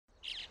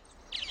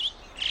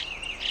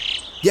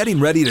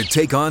Getting ready to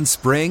take on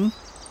spring?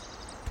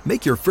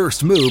 Make your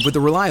first move with the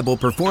reliable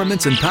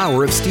performance and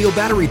power of Steel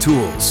battery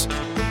tools.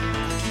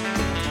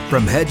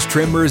 From hedge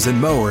trimmers and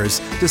mowers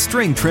to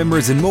string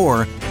trimmers and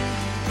more,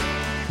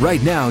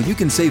 right now you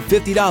can save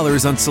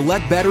 $50 on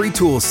select battery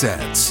tool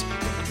sets.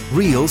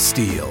 Real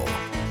Steel.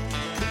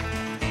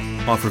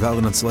 Offer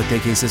valid on select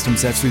AK system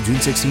sets through June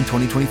 16,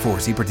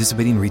 2024. See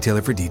participating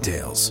retailer for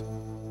details.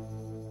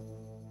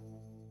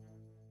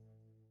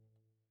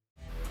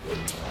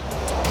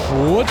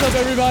 What's up,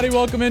 everybody?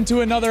 Welcome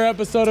into another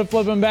episode of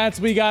Flippin' Bats.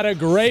 We got a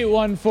great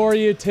one for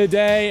you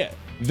today.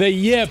 The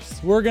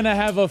Yips. We're going to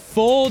have a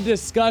full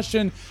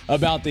discussion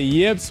about the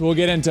Yips. We'll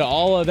get into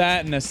all of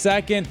that in a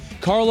second.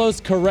 Carlos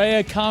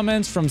Correa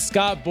comments from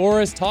Scott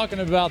Boras talking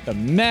about the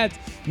Mets.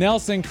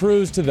 Nelson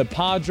Cruz to the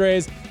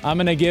Padres. I'm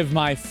going to give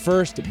my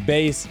first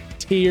base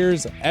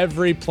tiers,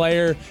 every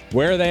player,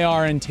 where they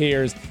are in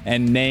tiers,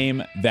 and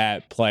name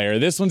that player.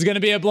 This one's going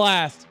to be a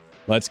blast.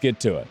 Let's get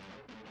to it.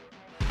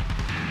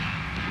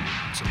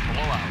 It's a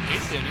blowout.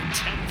 8th inning,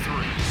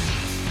 10-3.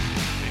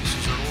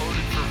 Bases are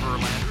loaded for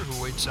Verlander,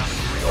 who waits on a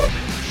 3-0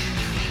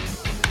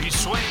 pitch. He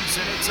swings,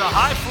 and it's a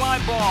high fly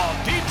ball.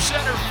 Deep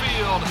center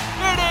field.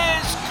 It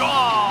is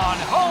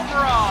gone. Home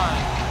run.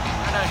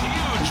 And a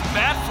huge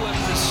bat flip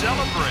to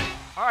celebrate.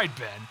 All right,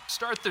 Ben,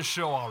 start the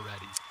show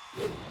already.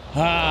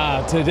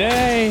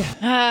 Today,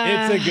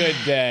 it's a good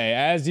day.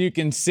 As you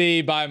can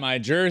see by my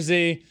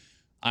jersey,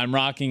 I'm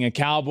rocking a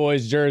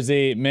Cowboys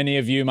jersey. Many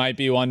of you might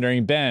be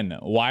wondering, Ben,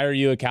 why are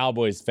you a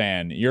Cowboys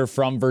fan? You're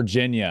from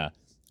Virginia.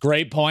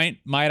 Great point,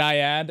 might I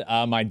add.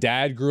 My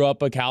dad grew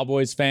up a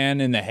Cowboys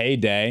fan in the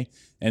heyday,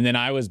 and then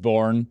I was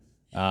born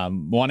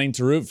wanting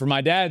to root for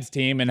my dad's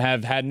team and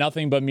have had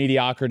nothing but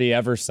mediocrity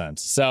ever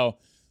since. So,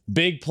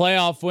 big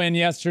playoff win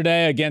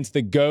yesterday against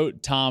the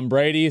GOAT, Tom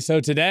Brady.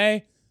 So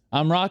today,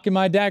 I'm rocking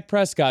my Dak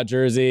Prescott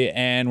jersey,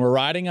 and we're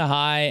riding a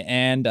high,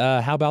 and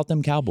how about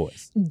them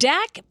Cowboys?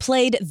 Dak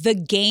played the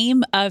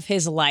game of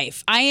his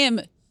life.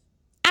 I'm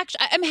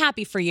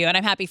happy for you, and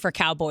I'm happy for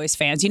Cowboys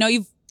fans. You know,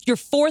 your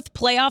fourth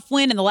playoff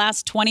win in the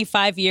last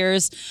 25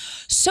 years.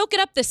 Soak it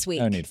up this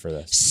week. No need for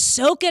this.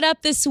 Soak it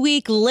up this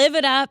week. Live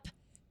it up.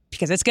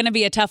 Because it's going to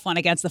be a tough one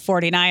against the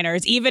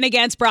 49ers, even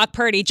against Brock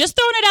Purdy. Just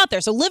throwing it out there.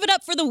 So live it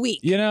up for the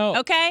week. You know,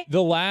 okay?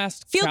 The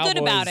last Feel Cowboys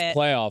good about it.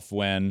 Playoff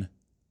win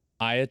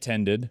I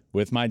attended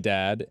with my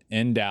dad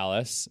in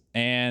Dallas,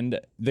 and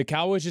the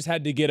Cowboys just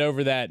had to get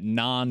over that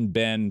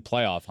non-Ben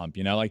playoff hump,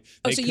 you know? Like,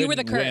 they so you were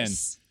the couldn't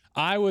curse.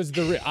 win. I was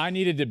I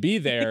needed to be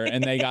there,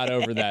 and they got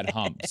over that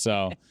hump.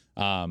 So,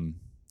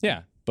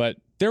 yeah. But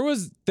there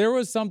was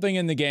something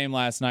in the game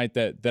last night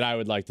that I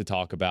would like to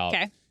talk about.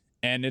 Okay.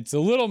 And it's a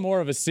little more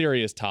of a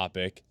serious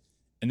topic.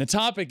 And the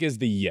topic is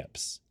the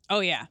Yips. Oh,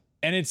 yeah.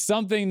 And it's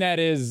something that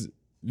is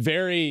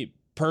very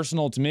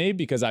personal to me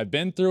because I've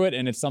been through it.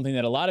 And it's something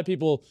that a lot of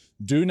people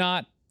do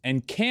not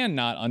and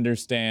cannot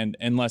understand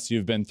unless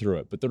you've been through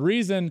it. But the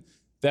reason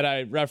that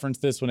I reference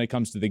this when it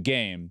comes to the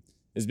game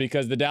is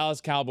because the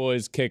Dallas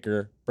Cowboys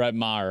kicker, Brett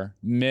Maher,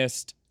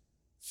 missed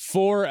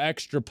 4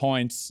 extra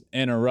points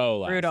in a row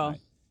last Brutal.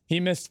 night.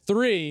 He missed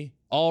 3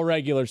 all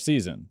regular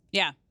season.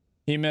 Yeah.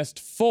 He missed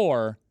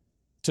 4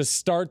 to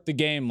start the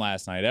game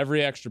last night,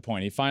 every extra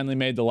point. He finally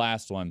made the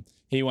last one.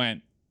 He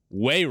went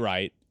way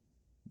right,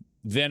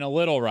 then a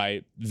little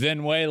right,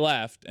 then way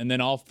left, and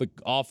then off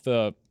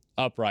the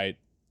upright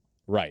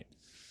right.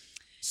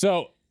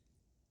 So,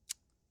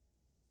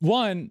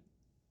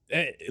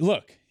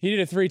 look, he did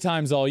it 3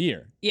 times all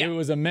year. Yeah. It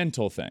was a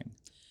mental thing.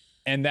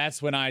 And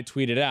that's when I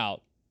tweeted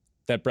out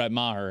that Brett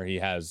Maher, he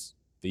has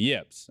the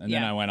yips. And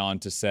then I went on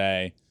to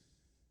say,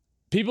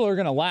 people are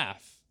going to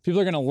laugh. People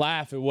are going to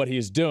laugh at what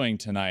he's doing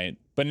tonight.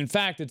 But in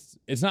fact,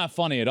 it's not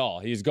funny at all.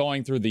 He's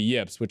going through the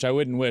yips, which I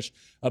wouldn't wish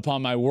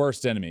upon my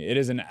worst enemy. It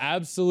is an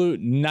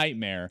absolute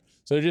nightmare.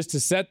 So just to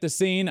set the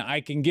scene,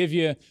 I can give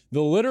you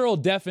the literal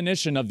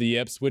definition of the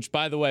yips, which,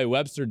 by the way,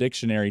 Webster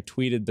Dictionary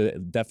tweeted the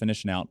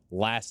definition out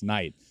last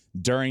night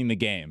during the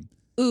game.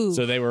 Ooh.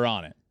 So they were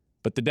on it.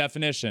 But the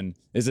definition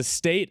is a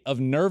state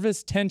of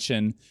nervous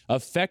tension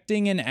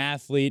affecting an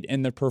athlete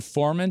in the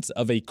performance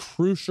of a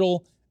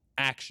crucial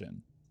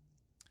action.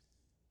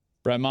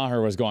 Brett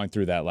Maher was going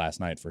through that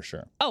last night for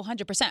sure. Oh,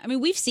 100%. I mean,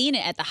 we've seen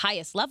it at the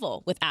highest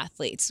level with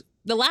athletes.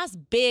 The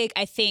last big,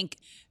 I think,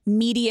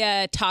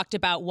 media talked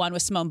about one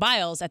with Simone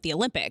Biles at the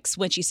Olympics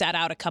when she sat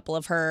out a couple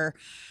of her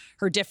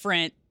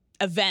different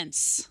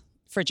events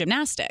for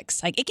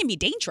gymnastics. Like, it can be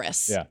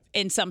dangerous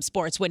in some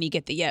sports when you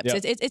get the yips. Yeah.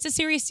 It's a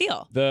serious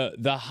deal. The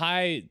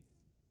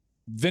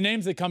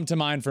names that come to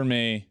mind for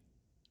me,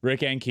 Rick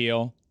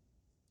Ankiel,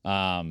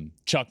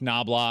 Chuck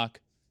Knobloch,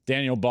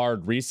 Daniel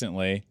Bard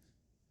recently,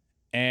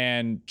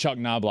 and Chuck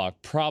Knobloch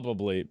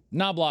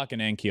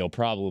and Ankiel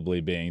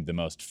probably being the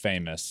most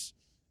famous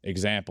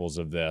examples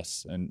of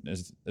this. And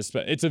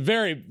it's a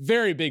very,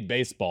 very big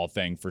baseball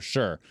thing for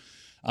sure.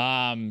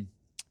 But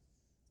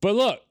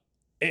look,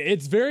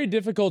 it's very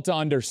difficult to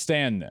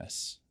understand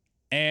this.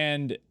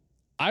 And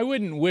I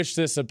wouldn't wish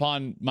this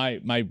upon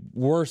my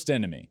worst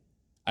enemy.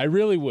 I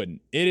really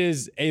wouldn't. It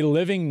is a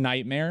living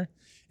nightmare.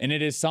 And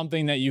it is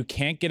something that you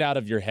can't get out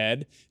of your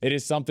head. It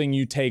is something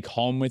you take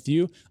home with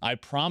you. I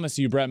promise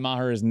you, Brett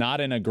Maher is not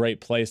in a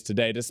great place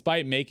today,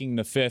 despite making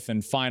the 5th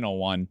and final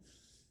one.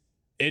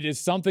 It is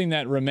something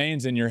that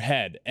remains in your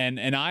head.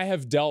 And I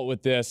have dealt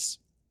with this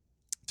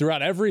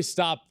throughout every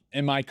stop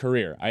in my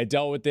career. I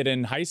dealt with it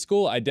in high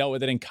school, I dealt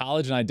with it in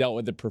college, and I dealt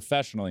with it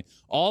professionally,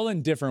 all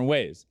in different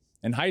ways.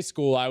 In high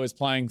school, I was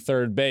playing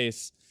third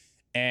base,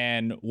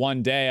 and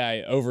one day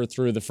I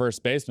overthrew the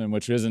first baseman,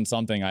 which isn't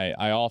something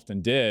I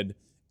often did,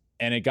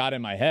 and it got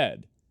in my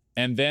head.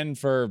 And then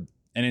for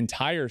an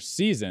entire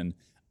season,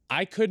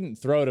 I couldn't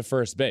throw to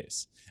first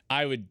base.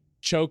 I would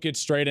choke it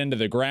straight into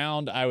the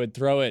ground. I would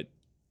throw it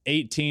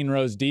 18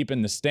 rows deep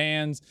in the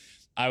stands.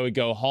 I would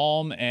go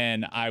home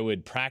and I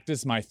would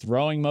practice my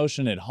throwing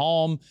motion at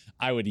home.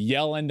 I would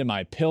yell into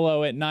my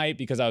pillow at night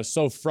because I was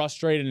so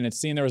frustrated and it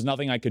seemed there was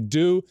nothing I could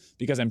do,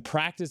 because in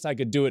practice I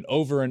could do it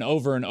over and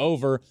over and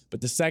over.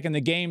 But the second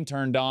the game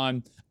turned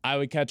on, I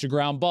would catch a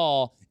ground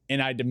ball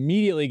and I'd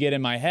immediately get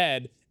in my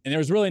head and there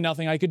was really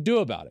nothing I could do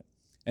about it.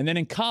 And then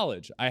in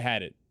college, I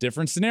had it.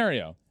 Different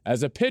scenario.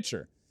 As a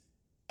pitcher,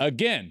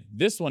 again,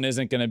 this one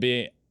isn't going to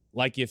be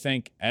like you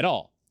think at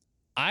all.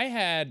 I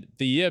had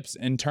the yips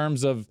in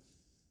terms of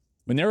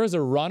when there was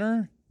a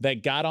runner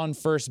that got on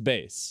first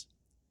base,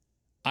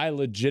 I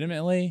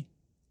legitimately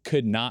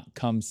could not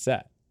come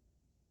set.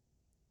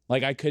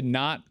 Like, I could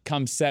not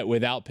come set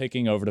without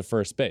picking over to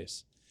first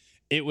base.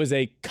 It was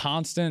a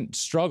constant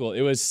struggle.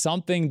 It was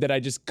something that I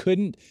just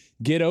couldn't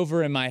get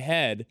over in my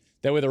head,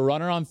 that with a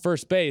runner on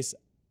first base,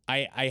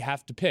 I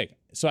have to pick.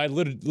 So I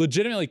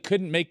legitimately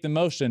couldn't make the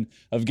motion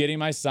of getting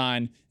my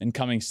sign and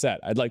coming set.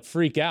 I'd like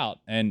freak out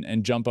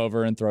and jump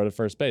over and throw to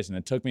first base. And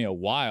it took me a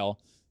while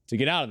to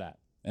get out of that.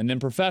 And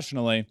then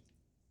professionally,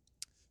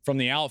 from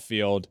the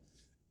outfield,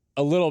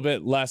 a little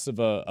bit less of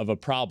a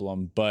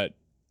problem. But,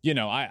 you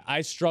know, I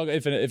struggle.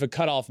 If a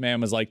cutoff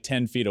man was like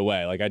 10 feet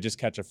away, like I just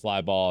catch a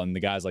fly ball and the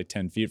guy's like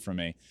 10 feet from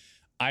me,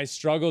 I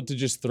struggled to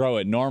just throw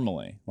it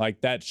normally.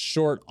 Like that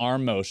short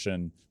arm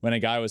motion when a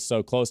guy was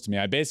so close to me,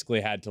 I basically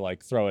had to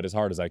like throw it as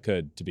hard as I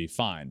could to be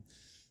fine.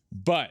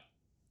 But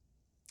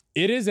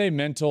it is a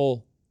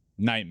mental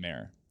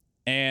nightmare.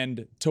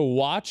 And to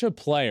watch a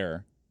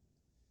player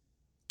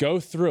go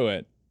through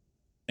it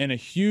in a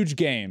huge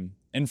game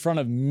in front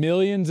of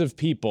millions of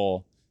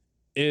people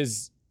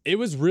it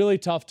was really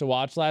tough to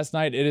watch last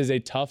night. It is a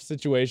tough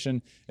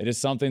situation. It is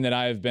something that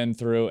I have been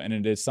through, and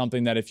it is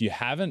something that if you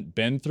haven't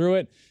been through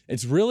it,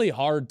 it's really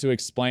hard to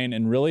explain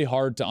and really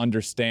hard to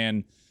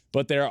understand.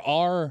 But there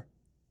are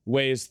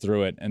ways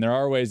through it, and there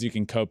are ways you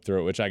can cope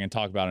through it, which I can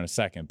talk about in a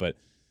second. But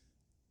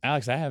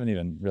Alex, I haven't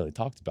even really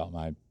talked about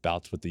my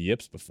bouts with the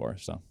yips before.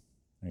 So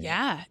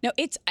yeah, no,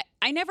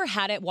 I never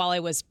had it while I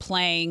was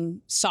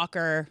playing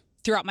soccer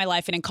throughout my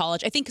life and in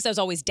college. I think because I was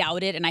always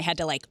doubted and I had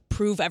to like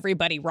prove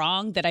everybody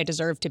wrong that I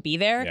deserved to be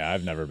there. Yeah,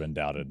 I've never been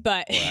doubted,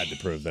 but or had to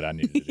prove that I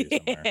needed to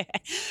be somewhere.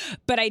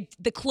 But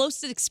the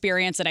closest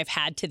experience that I've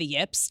had to the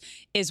yips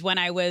is when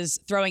I was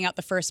throwing out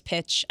the first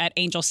pitch at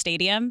Angel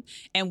Stadium,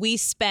 and we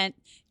spent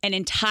an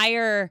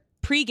entire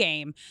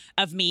pregame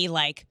of me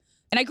like,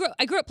 and I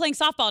grew up playing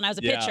softball and I was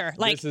a pitcher.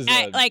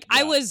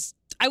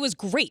 I was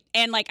great.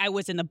 And like I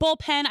was in the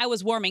bullpen. I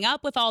was warming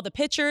up with all the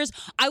pitchers.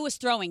 I was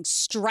throwing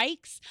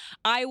strikes.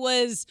 I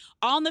was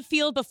on the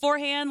field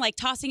beforehand, like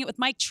tossing it with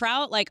Mike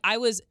Trout. Like I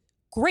was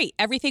great.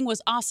 Everything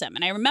was awesome.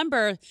 And I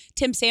remember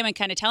Tim Salmon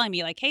kind of telling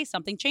me like, hey,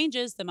 something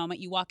changes the moment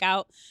you walk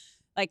out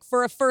like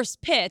for a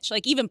first pitch.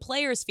 Like even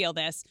players feel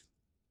this.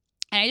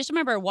 And I just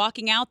remember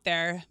walking out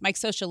there. Mike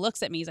Scioscia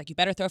looks at me. He's like, you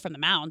better throw from the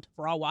mound.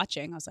 We're all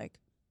watching. I was like,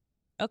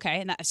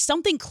 okay. And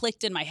something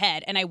clicked in my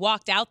head and I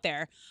walked out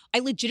there. I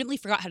legitimately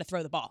forgot how to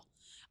throw the ball.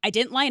 I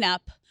didn't line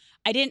up.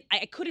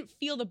 I couldn't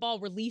feel the ball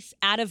release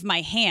out of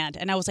my hand.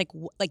 And I was like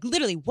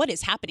literally, what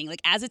is happening? Like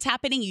as it's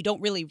happening, you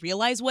don't really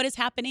realize what is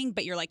happening,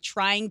 but you're like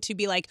trying to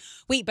be like,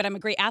 wait, but I'm a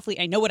great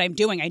athlete. I know what I'm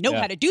doing. I know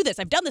how to do this.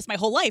 I've done this my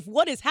whole life.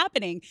 What is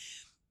happening?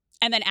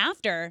 And then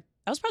after,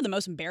 that was probably the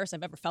most embarrassed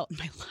I've ever felt in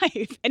my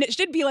life. And it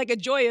should be like a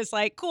joyous,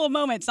 like cool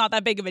moment. It's not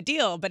that big of a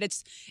deal, but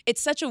it's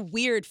such a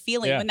weird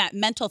feeling when that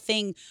mental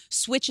thing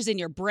switches in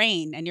your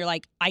brain and you're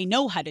like, I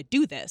know how to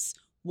do this.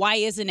 Why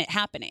isn't it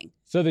happening?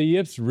 So the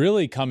yips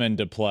really come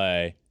into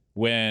play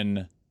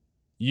when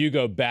you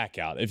go back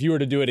out. If you were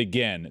to do it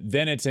again,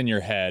 then it's in your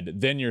head,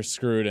 then you're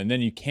screwed, and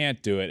then you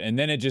can't do it. And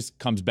then it just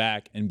comes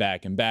back and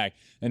back and back.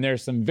 And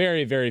there's some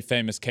very, very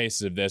famous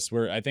cases of this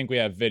where I think we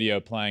have video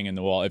playing in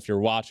the wall. If you're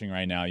watching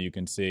right now, you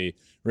can see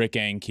Rick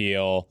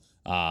Ankiel,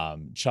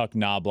 Chuck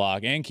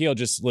Knobloch. Ankiel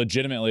just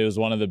legitimately was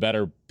one of the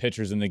better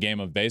pitchers in the game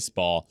of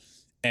baseball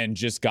and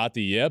just got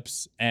the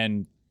yips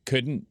and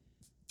couldn't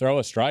throw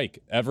a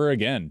strike ever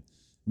again.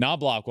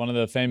 Knobloch, one of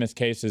the famous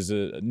cases,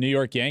 New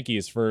York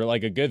Yankees for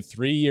like a good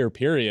 3-year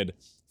period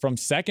from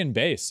second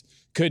base,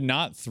 could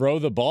not throw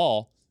the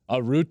ball,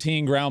 a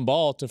routine ground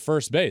ball to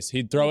first base.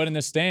 He'd throw it in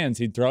the stands.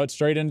 He'd throw it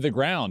straight into the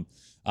ground.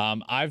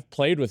 I've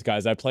played with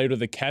guys. I played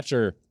with a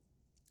catcher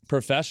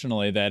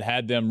professionally that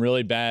had them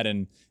really bad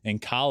in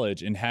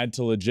college and had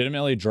to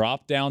legitimately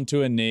drop down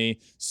to a knee,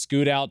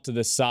 scoot out to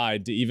the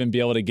side to even be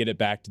able to get it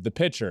back to the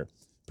pitcher.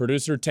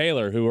 Producer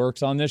Taylor, who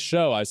works on this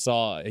show, I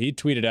saw he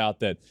tweeted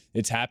out that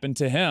it's happened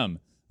to him.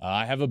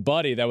 I have a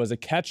buddy that was a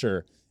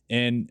catcher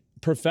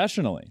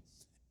professionally,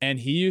 and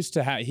he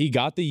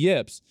got the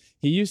yips.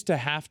 He used to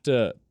have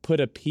to put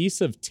a piece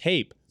of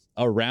tape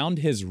around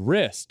his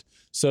wrist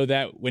so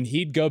that when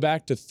he'd go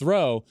back to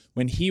throw,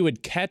 when he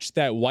would catch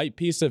that white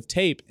piece of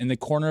tape in the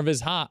corner of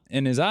his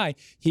eye,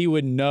 he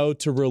would know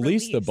to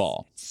release the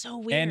ball. It's so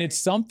weird. And it's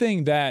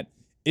something that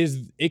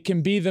it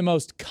can be the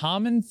most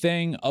common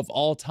thing of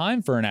all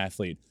time for an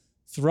athlete.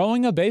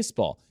 Throwing a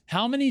baseball.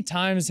 How many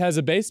times has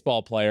a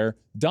baseball player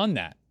done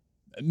that?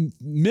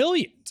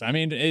 Millions. I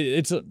mean,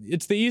 it's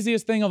the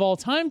easiest thing of all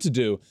time to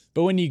do.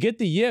 But when you get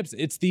the yips,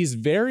 it's these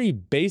very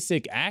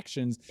basic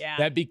actions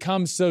that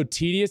become so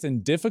tedious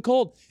and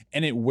difficult,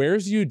 and it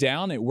wears you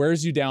down. It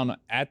wears you down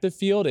at the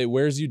field. It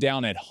wears you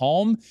down at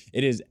home.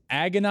 It is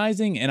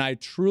agonizing, and I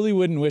truly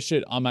wouldn't wish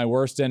it on my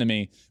worst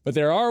enemy. But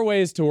there are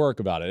ways to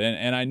work about it.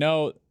 And I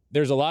know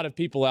there's a lot of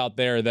people out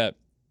there that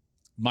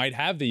might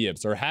have the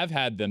yips or have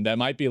had them that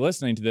might be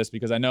listening to this,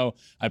 because I know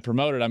I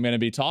promoted I'm going to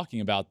be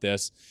talking about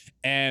this.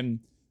 And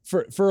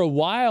for a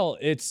while,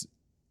 it's,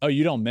 oh,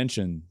 you don't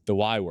mention the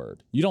Y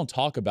word. You don't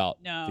talk about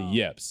the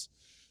yips.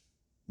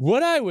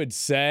 What I would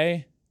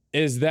say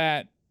is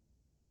that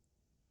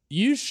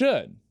you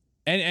should.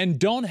 And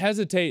don't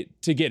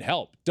hesitate to get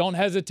help. Don't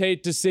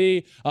hesitate to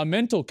see a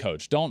mental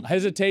coach. Don't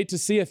hesitate to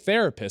see a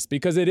therapist,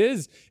 because it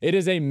is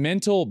a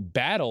mental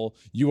battle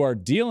you are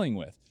dealing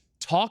with.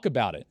 Talk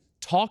about it.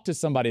 Talk to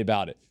somebody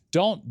about it.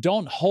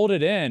 Don't hold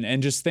it in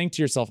and just think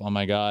to yourself, oh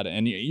my God,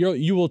 and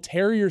you will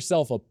tear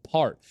yourself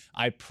apart.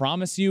 I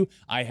promise you,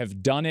 I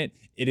have done it.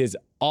 It is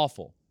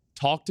awful.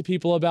 Talk to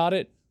people about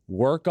it.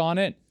 Work on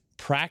it.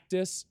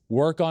 Practice.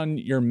 Work on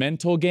your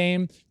mental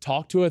game.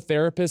 Talk to a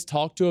therapist.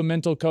 Talk to a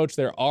mental coach.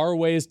 There are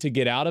ways to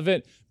get out of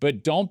it,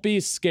 but don't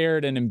be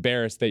scared and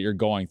embarrassed that you're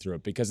going through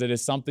it, because it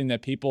is something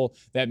that people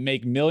that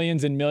make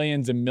millions and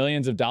millions and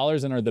millions of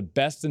dollars and are the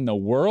best in the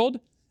world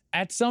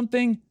at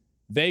something,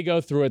 they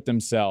go through it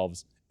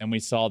themselves. And we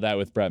saw that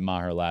with Brett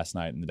Maher last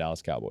night in the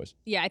Dallas Cowboys.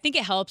 Yeah, I think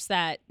it helps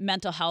that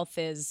mental health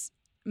is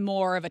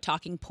more of a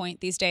talking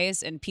point these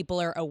days, and people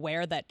are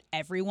aware that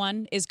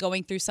everyone is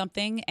going through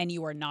something and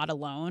you are not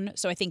alone.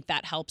 So I think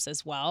that helps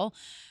as well.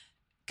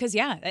 Because,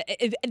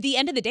 at the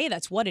end of the day,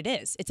 that's what it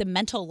is. It's a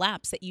mental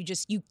lapse that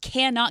you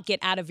cannot get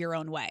out of your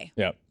own way.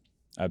 Yep,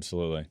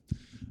 absolutely.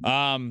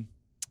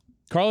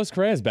 Carlos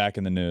Correa is back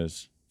in the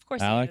news. Of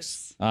course,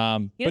 Alex.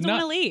 he doesn't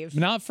want to leave.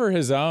 Not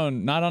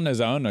on his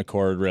own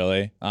accord,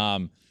 really.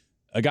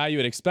 A guy you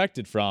had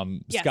expected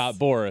from Scott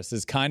Boras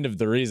is kind of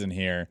the reason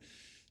here.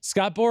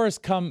 Scott Boras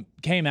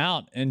came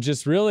out and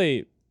just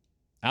really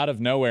out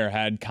of nowhere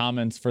had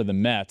comments for the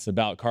Mets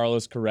about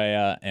Carlos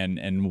Correa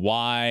and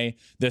why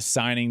this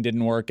signing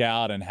didn't work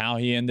out and how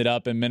he ended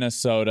up in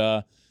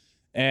Minnesota.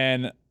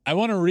 And I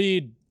want to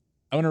read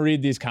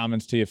these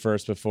comments to you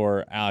first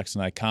before Alex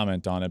and I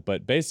comment on it.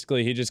 But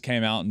basically, he just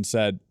came out and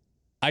said,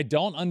 I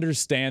don't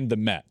understand the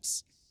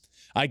Mets.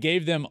 I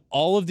gave them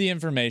all of the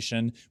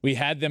information. We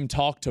had them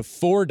talk to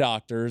 4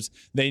 doctors.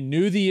 They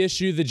knew the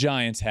issue the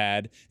Giants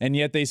had, and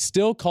yet they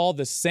still called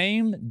the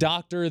same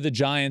doctor the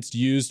Giants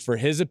used for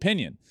his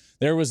opinion.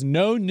 There was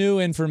no new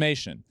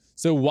information.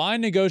 So why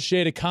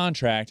negotiate a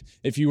contract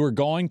if you were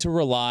going to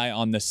rely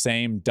on the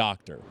same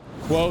doctor?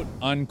 Quote,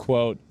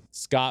 unquote,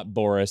 Scott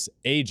Boras,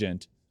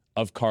 agent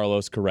of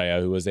Carlos Correa,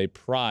 who was a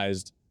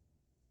prized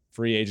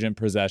free agent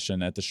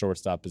possession at the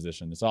shortstop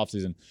position this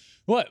offseason.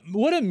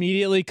 What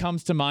immediately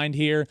comes to mind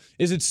here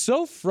is it's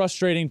so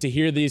frustrating to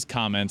hear these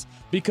comments,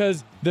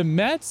 because the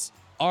Mets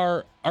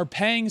are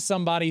paying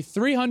somebody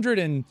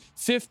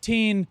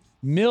 $315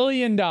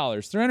 million,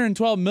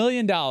 $312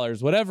 million,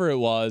 whatever it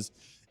was.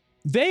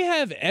 They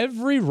have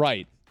every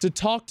right to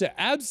talk to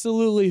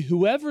absolutely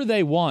whoever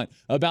they want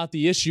about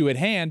the issue at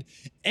hand.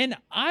 And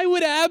I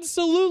would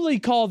absolutely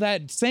call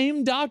that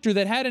same doctor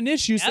that had an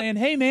issue saying,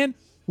 hey, man,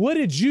 what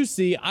did you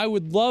see? I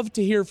would love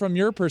to hear from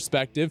your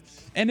perspective.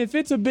 And if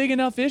it's a big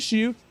enough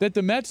issue that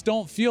the Mets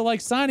don't feel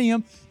like signing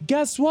him,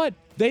 guess what?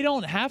 They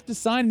don't have to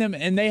sign them,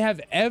 and they have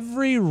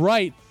every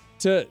right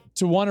to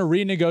want to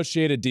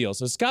renegotiate a deal.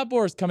 So Scott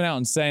Boras coming out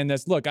and saying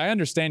this, look, I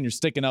understand you're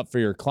sticking up for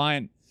your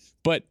client,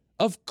 but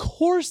of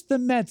course the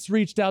Mets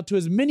reached out to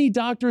as many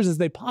doctors as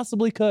they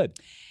possibly could.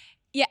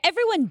 Yeah,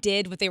 everyone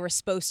did what they were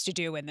supposed to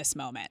do in this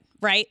moment,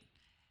 right?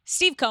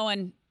 Steve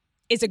Cohen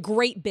is a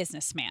great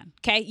businessman,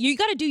 okay? You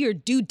got to do your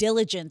due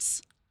diligence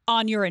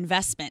on your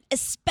investment,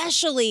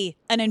 especially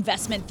an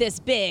investment this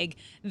big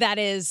that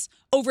is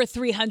over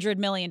 $300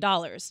 million.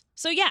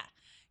 So yeah,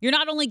 you're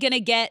not only going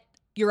to get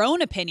your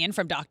own opinion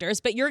from doctors,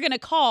 but you're going to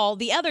call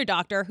the other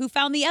doctor who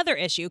found the other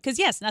issue. Because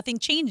yes, nothing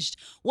changed.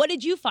 What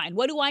did you find?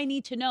 What do I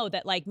need to know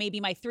that like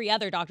maybe my 3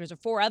 other doctors or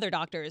 4 other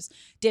doctors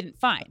didn't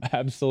find?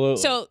 Absolutely.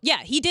 So yeah,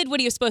 he did what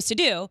he was supposed to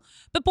do,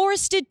 but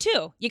Boras did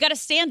too. You got to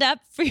stand up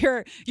for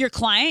your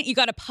client. You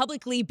got to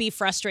publicly be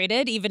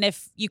frustrated, even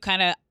if you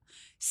kind of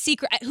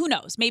who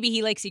knows? Maybe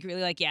he like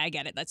secretly like, yeah, I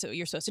get it. That's what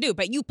you're supposed to do.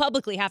 But you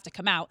publicly have to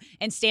come out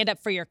and stand up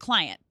for your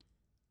client.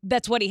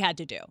 That's what he had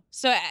to do.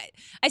 So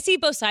I see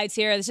both sides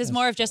here. This is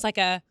more of just like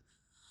a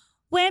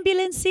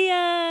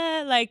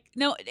Wambulancia. Like,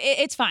 no,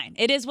 it's fine.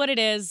 It is what it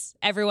is.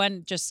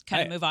 Everyone just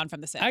kind of move on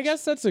from the sitch. I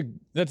guess that's a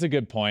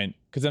good point,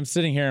 because I'm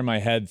sitting here in my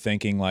head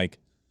thinking like,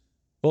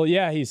 well,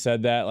 yeah, he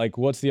said that. Like,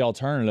 what's the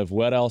alternative?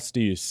 What else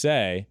do you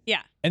say?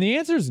 Yeah. And the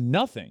answer is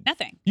nothing.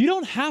 Nothing. You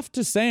don't have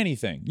to say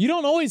anything. You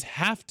don't always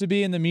have to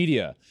be in the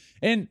media.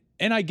 And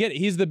I get it.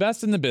 He's the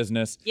best in the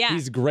business. Yeah.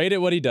 He's great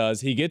at what he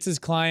does. He gets his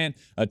client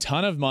a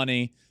ton of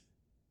money.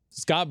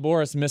 Scott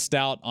Boras missed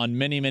out on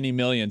many, many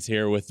millions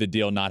here with the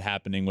deal not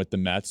happening with the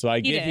Mets. So I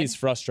get he's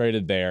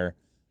frustrated there.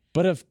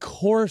 But of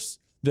course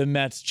the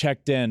Mets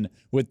checked in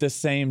with the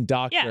same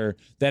doctor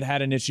that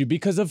had an issue,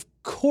 because of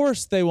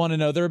course they want to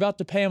know. They're about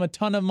to pay him a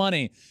ton of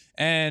money.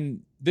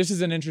 And this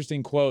is an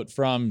interesting quote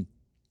from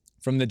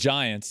the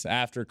Giants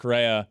after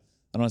Correa,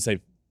 I don't want to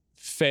say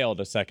failed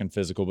a second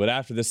physical, but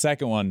after the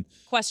second one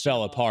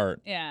fell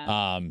apart.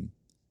 Yeah.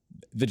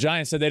 The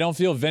Giants said they don't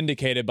feel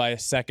vindicated by a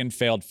second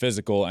failed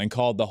physical and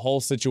called the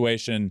whole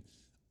situation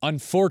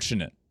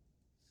unfortunate.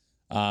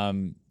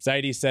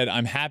 Zaidi said,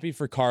 I'm happy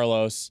for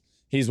Carlos.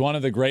 He's one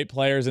of the great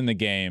players in the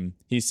game.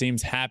 He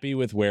seems happy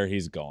with where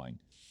he's going.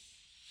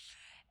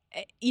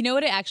 You know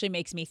what it actually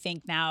makes me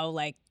think now?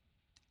 Like,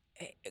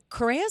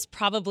 Correa's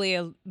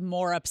probably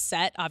more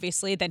upset,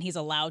 obviously, than he's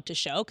allowed to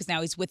show, because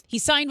now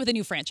he's signed with a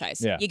new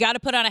franchise. Yeah. You got to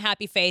put on a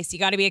happy face. You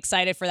got to be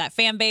excited for that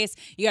fan base.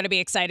 You got to be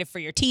excited for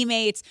your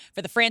teammates,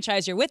 for the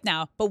franchise you're with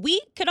now. But we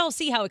could all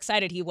see how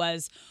excited he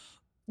was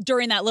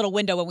during that little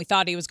window when we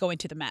thought he was going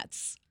to the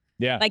Mets.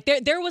 Yeah. Like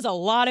there was a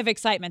lot of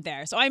excitement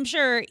there. So I'm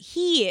sure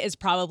he is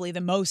probably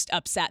the most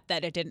upset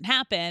that it didn't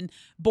happen.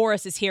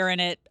 Boras is hearing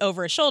it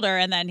over his shoulder,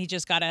 and then he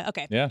just got to,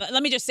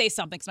 let me just say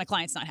something because my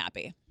client's not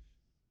happy.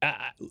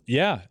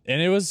 Yeah,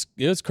 and it was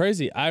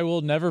crazy. I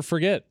will never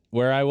forget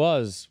where I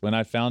was when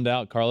I found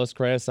out Carlos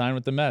Correa signed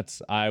with the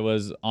Mets. I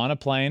was on a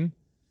plane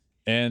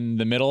in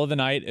the middle of the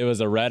night. It was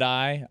a red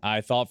eye.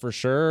 I thought for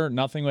sure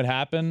nothing would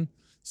happen.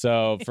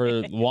 So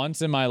for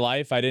once in my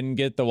life, I didn't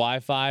get the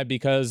Wi-Fi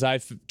because I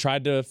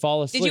tried to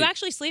fall asleep. Did you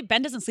actually sleep?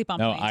 Ben doesn't sleep on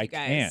planes, I you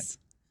guys.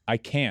 I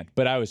can't.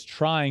 But I was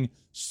trying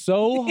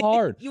so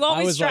hard. You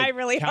always try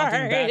really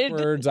counting hard.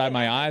 backwards.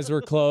 My eyes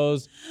were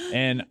closed,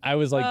 and I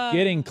was like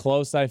getting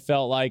close, I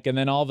felt like. And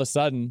then all of a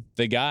sudden,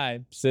 the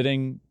guy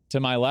sitting to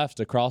my left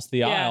across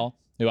the aisle,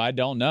 who I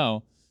don't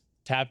know,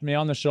 tapped me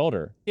on the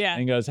shoulder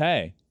and goes,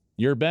 "Hey,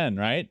 you're Ben,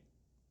 right?"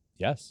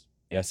 Yes,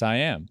 I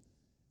am.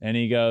 And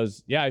he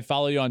goes, "Yeah, I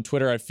follow you on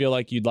Twitter. I feel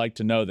like you'd like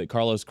to know that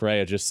Carlos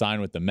Correa just signed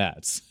with the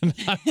Mets." And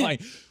I'm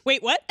like,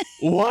 "Wait, what?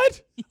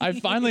 What? I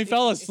finally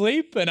fell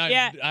asleep and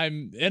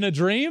I'm in a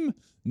dream?"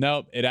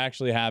 Nope, it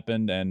actually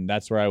happened, and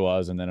that's where I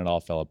was, and then it all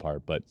fell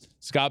apart. But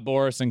Scott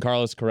Boras and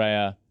Carlos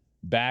Correa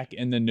back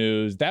in the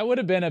news. That would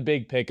have been a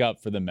big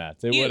pickup for the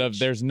Mets. It would have.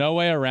 There's no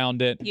way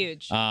around it.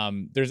 Huge.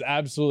 There's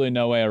absolutely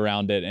no way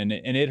around it, and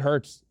it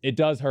hurts. It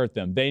does hurt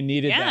them. They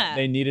needed that.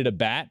 They needed a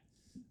bat.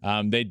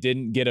 They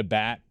didn't get a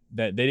bat.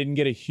 That they didn't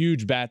get a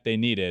huge bat they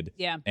needed.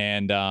 Yeah.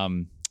 And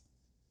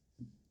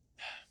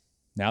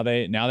now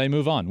they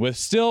move on with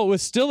still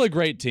a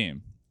great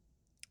team.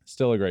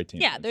 Still a great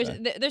team. Yeah,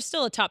 there's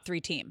still a top 3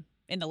 team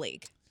in the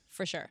league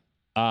for sure.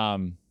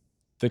 The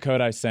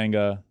Kodai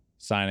Senga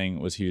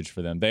signing was huge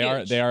for them. They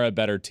are a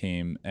better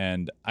team,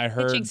 and I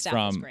heard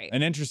from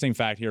an interesting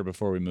fact here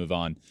before we move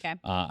on. Okay.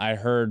 I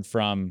heard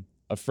from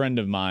a friend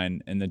of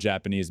mine in the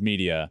Japanese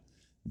media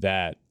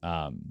that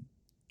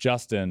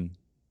Justin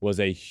was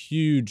a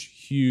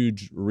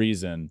huge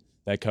reason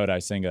that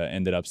Kodai Senga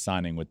ended up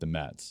signing with the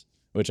Mets,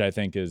 which I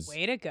think is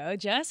way to go,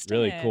 Justin.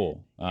 Really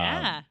cool.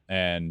 Yeah.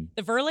 And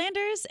the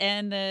Verlanders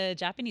and the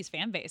Japanese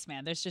fan base,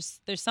 man, there's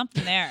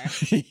something there.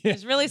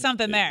 There's really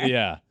something there.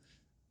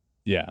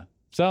 Yeah.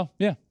 So,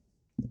 yeah.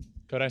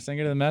 Kodai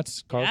Senga to the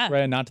Mets, Carlos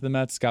Correa not to the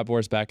Mets, Scott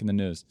Boras back in the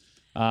news.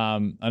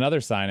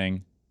 Another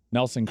signing,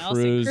 Nelson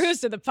Cruz. Nelson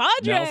Cruz to the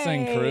Padres.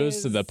 Nelson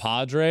Cruz to the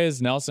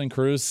Padres. Nelson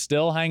Cruz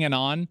still hanging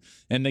on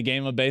in the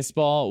game of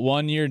baseball.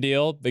 1-year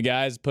deal. The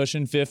guy's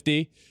pushing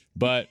 50,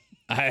 but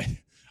I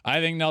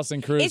think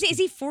Nelson Cruz. Is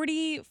he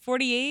 40,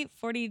 48,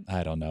 40?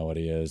 I don't know what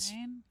he is.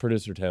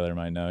 Producer Taylor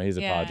might know. He's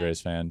a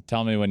Padres fan.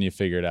 Tell me when you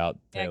figure it out,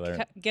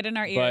 Taylor. Get in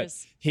our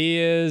ears. But he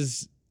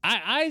is.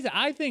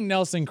 I think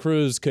Nelson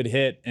Cruz could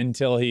hit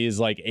until he's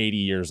like 80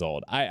 years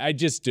old. I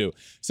just do.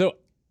 So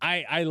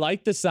I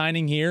like the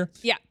signing here.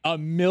 Yeah. $1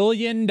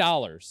 million.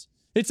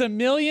 It's $1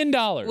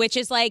 million. Which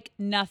is like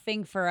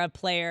nothing for a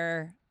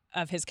player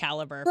of his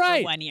caliber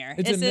for 1 year.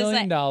 It's $1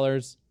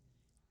 million.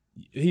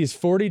 He's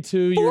 42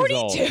 years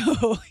old.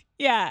 42.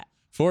 Yeah.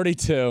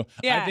 42.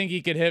 Yeah. I think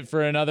he could hit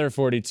for another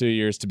 42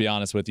 years, to be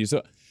honest with you.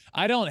 So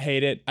I don't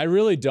hate it. I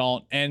really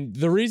don't. And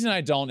the reason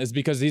I don't is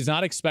because he's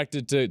not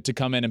expected to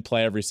come in and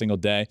play every single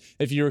day.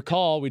 If you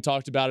recall, we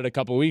talked about it a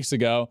couple weeks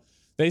ago.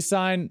 they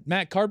signed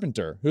Matt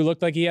Carpenter, who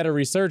looked like he had a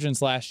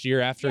resurgence last year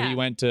after he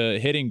went to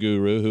Hitting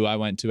Guru, who I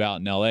went to out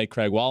in L.A.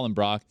 Craig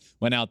Wallenbrock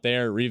went out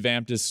there,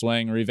 revamped his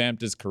swing,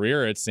 revamped his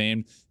career, it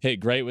seemed, hit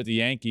great with the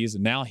Yankees.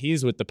 And now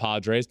he's with the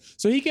Padres.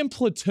 So he can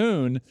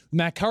platoon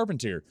Matt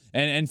Carpenter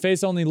and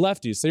face only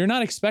lefties. So you're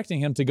not expecting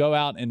him to go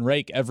out and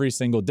rake every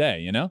single day,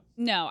 you know?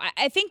 No,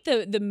 I think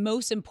the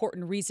most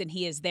important reason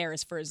he is there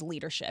is for his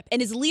leadership.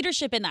 And his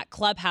leadership in that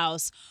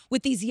clubhouse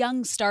with these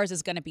young stars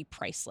is going to be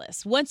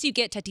priceless. Once you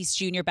get Tatis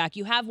Jr. back,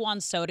 you have Juan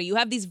Soto, you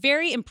have these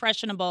very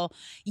impressionable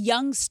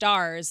young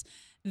stars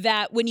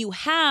that when you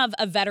have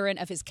a veteran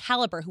of his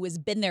caliber who has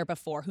been there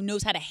before, who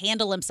knows how to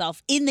handle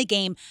himself in the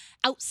game,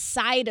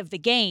 outside of the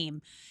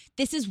game,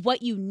 this is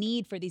what you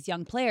need for these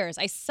young players.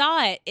 I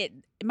saw it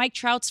Mike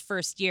Trout's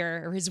first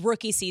year or his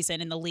rookie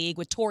season in the league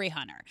with Torrey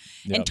Hunter.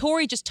 Yep. And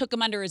Torrey just took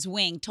him under his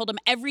wing, told him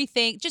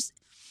everything, just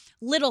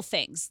little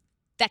things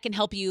that can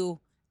help you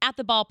at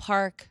the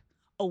ballpark,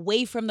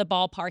 away from the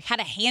ballpark, how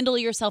to handle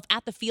yourself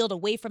at the field,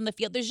 away from the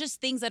field. There's just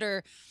things that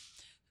are,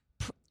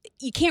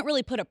 you can't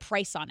really put a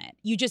price on it.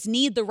 You just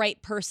need the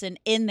right person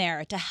in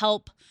there to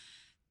help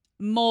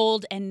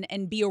mold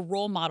and be a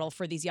role model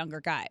for these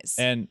younger guys.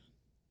 And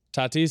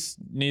Tatis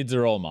needs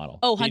a role model.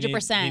 Oh,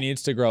 100%. He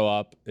needs to grow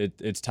up.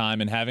 It's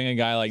time. And having a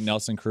guy like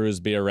Nelson Cruz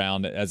be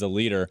around as a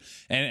leader.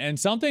 And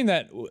something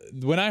that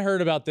when I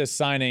heard about this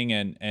signing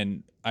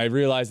and I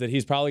realized that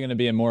he's probably going to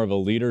be in more of a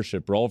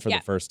leadership role for the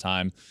first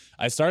time,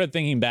 I started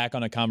thinking back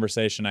on a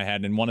conversation I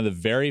had in one of the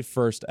very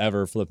first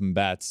ever Flippin'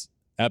 Bats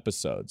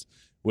episodes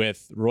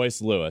with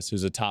Royce Lewis,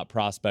 who's a top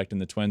prospect in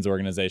the Twins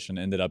organization,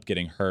 ended up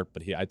getting hurt,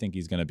 but I think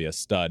he's going to be a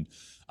stud.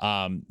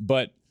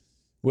 But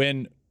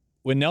when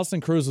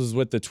Nelson Cruz was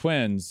with the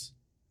Twins,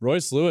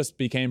 Royce Lewis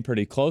became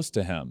pretty close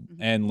to him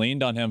and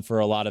leaned on him for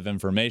a lot of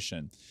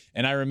information.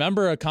 And I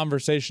remember a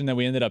conversation that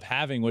we ended up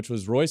having, which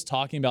was Royce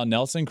talking about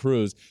Nelson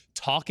Cruz,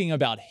 talking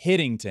about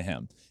hitting to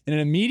him. And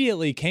it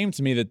immediately came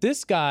to me that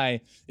this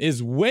guy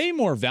is way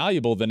more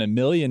valuable than $1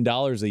 million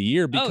a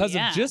year because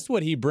of just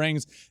what he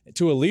brings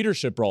to a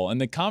leadership role.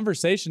 And the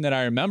conversation that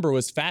I remember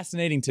was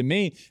fascinating to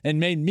me and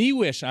made me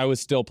wish I was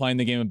still playing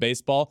the game of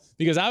baseball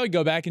because I would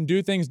go back and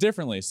do things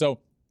differently. So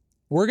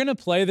we're going to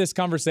play this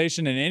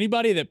conversation, and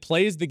anybody that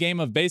plays the game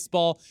of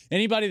baseball,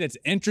 anybody that's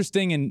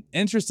interested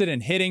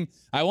in hitting,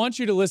 I want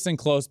you to listen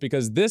close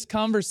because this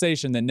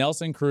conversation that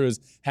Nelson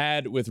Cruz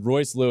had with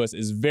Royce Lewis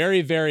is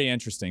very, very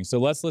interesting. So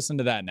let's listen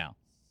to that now.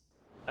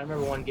 I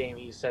remember one game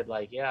he said,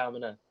 like, yeah, I'm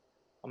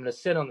gonna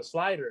sit on the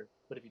slider,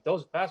 but if he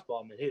throws a fastball,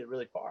 I'm gonna hit it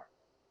really far.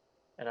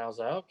 And I was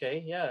like,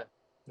 okay, yeah.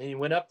 And he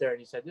went up there and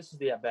he said, this is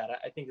the at-bat.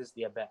 I think this is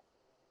the at-bat.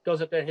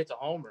 Goes up there and hits a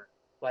homer.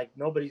 Like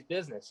nobody's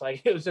business.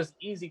 Like it was just an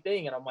easy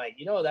thing. And I'm like,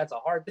 that's a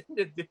hard thing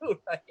to do.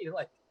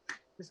 Like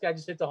this guy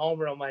just hits a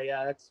homer. I'm like,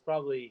 yeah, this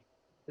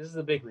is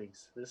the big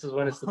leagues. This is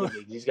when it's the big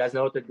leagues. These guys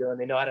know what they're doing.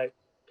 They know how to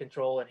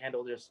control and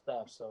handle their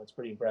stuff. So it's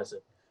pretty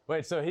impressive.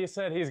 Wait, so he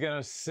said he's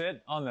going to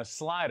sit on the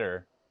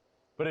slider,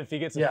 but if he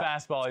gets a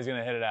fastball, he's going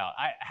to hit it out.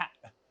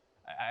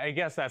 I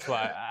guess that's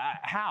why.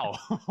 How?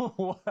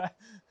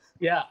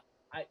 Yeah.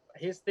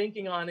 His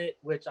thinking on it,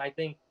 which I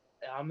think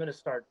I'm going to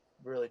start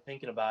really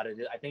thinking about it.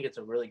 I think it's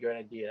a really great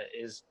idea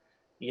is,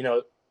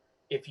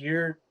 if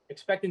you're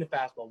expecting the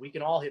fastball, we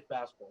can all hit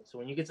fastballs. So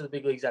when you get to the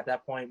big leagues at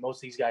that point, most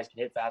of these guys can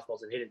hit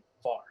fastballs and hit it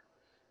far.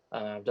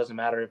 It doesn't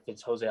matter if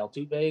it's Jose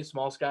Altuve,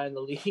 smallest guy in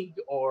the league,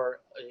 or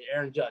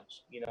Aaron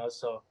Judge,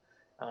 so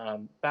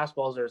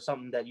fastballs are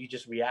something that you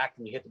just react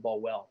and you hit the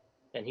ball well.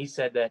 And he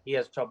said that he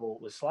has trouble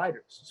with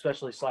sliders,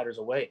 especially sliders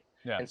away.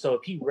 Yeah. And so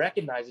if he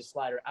recognizes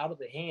slider out of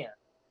the hand,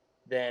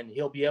 then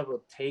he'll be able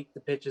to take the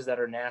pitches that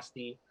are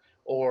nasty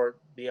or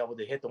be able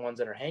to hit the ones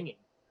that are hanging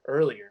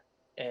earlier.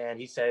 And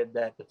he said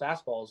that the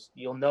fastballs,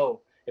 you'll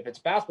know if it's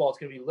fastball, it's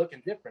going to be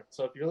looking different.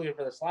 So if you're looking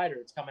for the slider,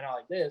 it's coming out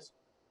like this.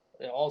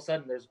 And all of a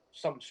sudden there's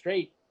something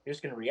straight. You're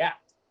just going to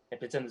react.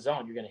 If it's in the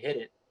zone, you're going to hit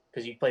it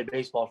because you played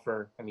baseball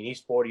for, he's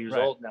 40 years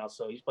old now.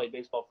 So he's played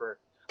baseball for,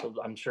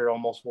 I'm sure,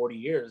 almost 40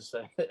 years,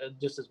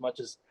 just as much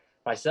as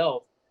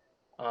myself.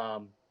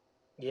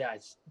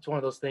 It's one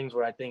of those things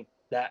where I think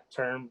that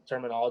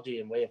terminology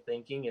and way of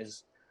thinking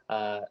is,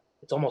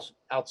 it's almost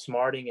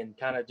outsmarting and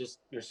kind of just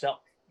yourself.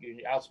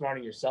 You're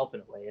outsmarting yourself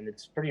in a way, and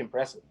it's pretty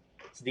impressive.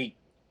 It's deep.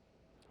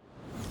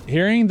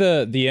 Hearing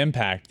the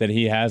impact that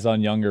he has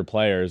on younger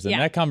players, and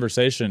that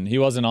conversation, he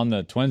wasn't on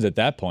the Twins at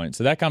that point,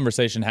 so that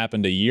conversation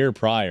happened a year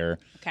prior.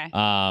 Okay.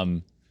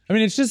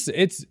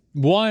 It's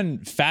one,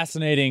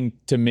 fascinating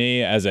to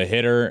me as a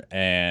hitter,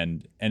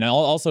 and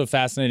also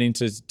fascinating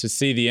to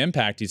see the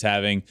impact he's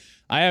having.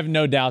 I have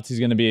no doubts he's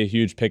going to be a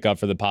huge pickup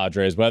for the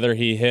Padres, whether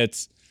he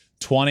hits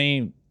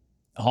 20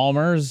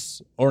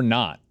 homers or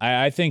not.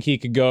 I think he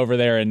could go over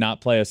there and not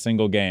play a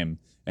single game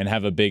and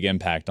have a big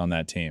impact on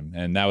that team.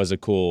 And that was a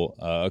cool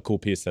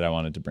piece that I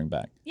wanted to bring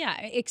back. Yeah,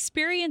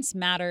 experience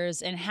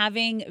matters, and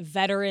having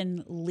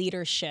veteran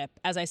leadership,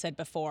 as I said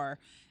before,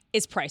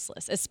 is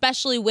priceless,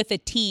 especially with a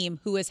team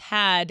who has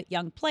had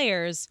young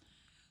players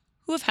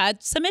who have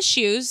had some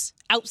issues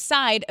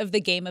outside of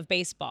the game of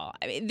baseball.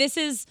 This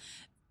is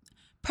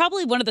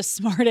probably one of the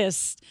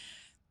smartest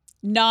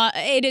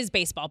It is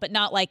baseball, but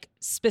not like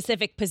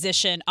specific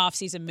position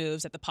offseason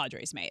moves that the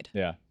Padres made.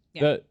 Yeah.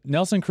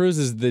 Nelson Cruz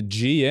is the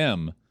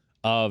GM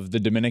of the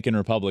Dominican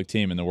Republic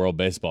team in the World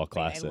Baseball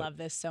Classic. I love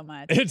this so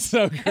much. It's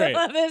so great.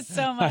 I love this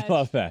so much. I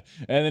love that.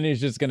 And then he's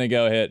just going to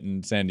go hit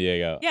in San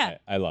Diego. Yeah.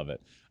 I love it.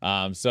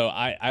 So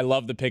I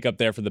love the pickup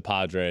there for the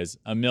Padres.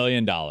 $1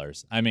 million.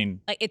 I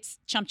mean, like it's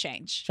chump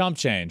change. Chump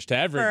change to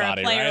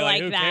everybody, player right?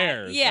 like who that.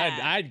 cares? Yeah.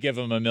 I'd give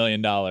him $1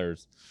 million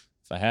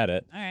if I had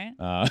it.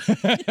 All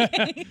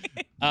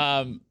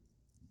right.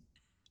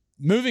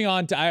 Moving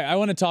on to, I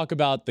want to talk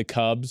about the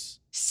Cubs.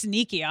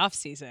 Sneaky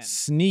offseason.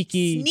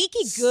 Sneaky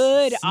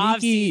good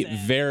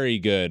offseason. Very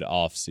good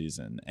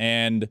offseason.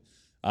 And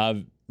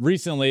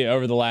recently,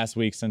 over the last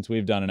week since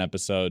we've done an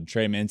episode,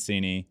 Trey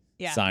Mancini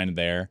signed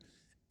there.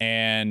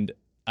 And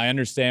I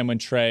understand when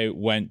Trey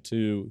went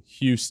to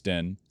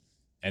Houston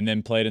and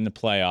then played in the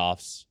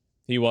playoffs,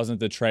 he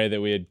wasn't the Trey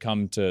that we had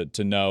come to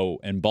know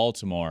in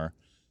Baltimore.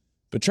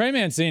 But Trey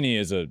Mancini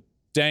is a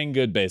dang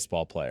good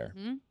baseball player.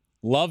 Mm-hmm.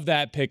 Love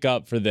that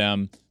pickup for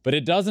them, but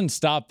it doesn't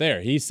stop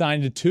there. He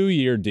signed a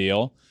 2-year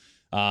deal.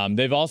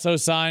 They've also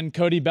signed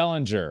Cody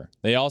Bellinger.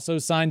 They also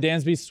signed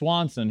Dansby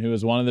Swanson, who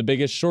is one of the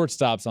biggest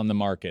shortstops on the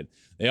market.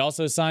 They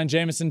also signed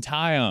Jameson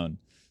Taillon.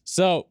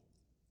 So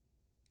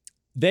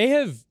they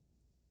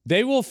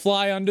will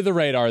fly under the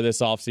radar this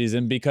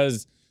offseason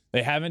because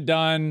they haven't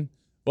done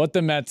what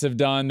the Mets have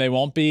done. They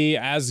won't be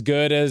as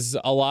good as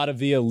a lot of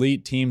the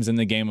elite teams in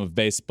the game of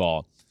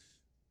baseball.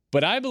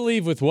 But I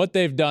believe with what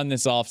they've done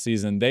this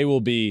offseason, they will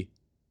be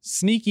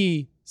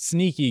sneaky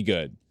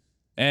good.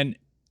 And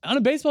on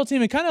a baseball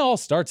team, it kind of all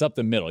starts up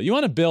the middle. You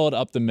want to build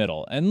up the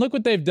middle. And look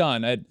what they've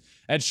done.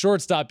 At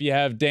shortstop, you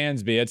have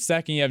Dansby. At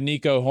second, you have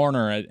Nico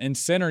Horner. In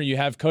center, you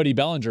have Cody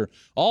Bellinger.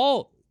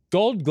 All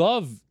Gold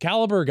Glove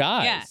caliber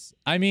guys. Yeah.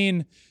 I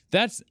mean,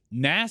 that's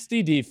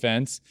nasty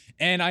defense.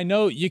 And I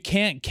know you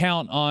can't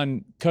count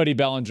on Cody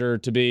Bellinger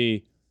to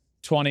be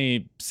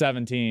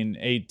 2017,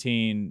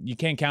 18. You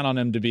can't count on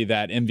him to be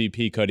that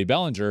MVP Cody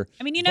Bellinger.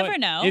 I mean, you never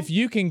know. If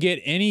you can get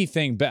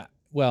anything back,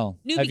 well,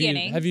 new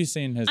beginnings. Have you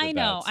seen his I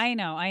know.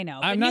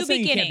 I'm not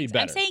saying he can't be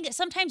better. I'm saying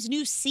sometimes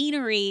new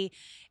scenery,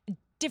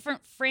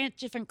 different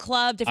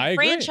club, different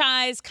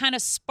franchise kind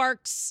of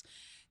sparks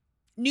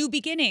new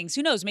beginnings.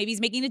 Who knows? Maybe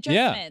he's making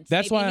adjustments. Yeah,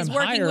 that's why he's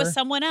working with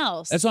someone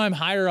else. That's why I'm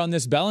higher on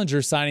this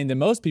Bellinger signing than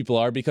most people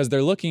are, because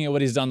they're looking at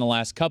what he's done the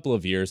last couple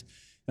of years.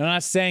 And I'm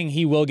not saying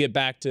he will get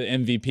back to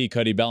MVP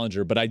Cody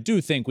Bellinger, but I do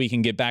think we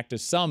can get back to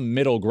some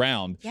middle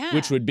ground,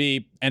 which would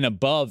be an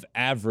above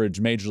average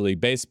Major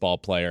League Baseball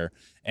player.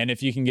 And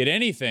if you can get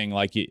anything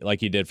like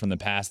you did from the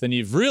past, then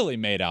you've really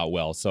made out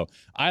well. So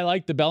I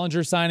like the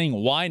Bellinger signing.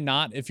 Why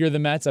not if you're the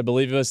Mets? I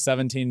believe it was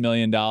 $17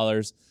 million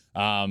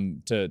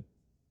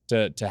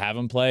to have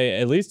him play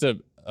at least a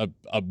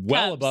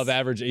well Cubs. Above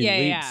average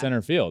elite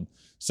center field.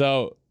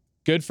 So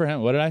good for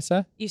him. What did I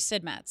say? You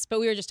said Mets, but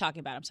we were just talking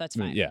about him, so that's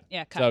fine.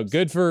 Yeah. Cubs. So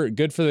good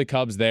for the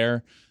Cubs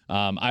there.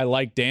 I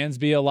like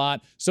Dansby a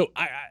lot. So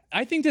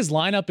I think this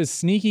lineup is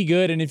sneaky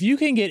good. And if you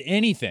can get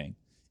any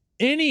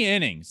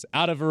innings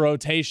out of a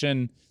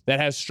rotation that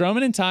has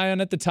Stroman and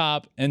Taillon at the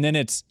top, and then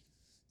it's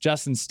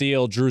Justin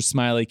Steele, Drew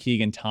Smyly,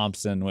 Keegan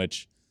Thompson,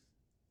 which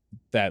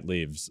that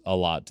leaves a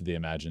lot to the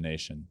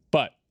imagination.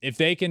 But if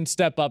they can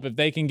step up, if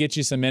they can get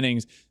you some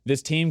innings,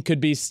 this team could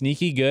be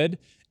sneaky good.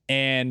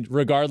 And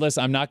regardless,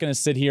 I'm not going to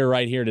sit here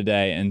right here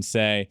today and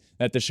say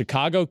that the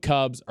Chicago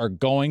Cubs are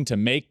going to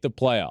make the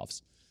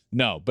playoffs.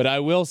 No, but I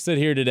will sit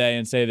here today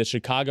and say the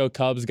Chicago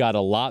Cubs got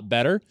a lot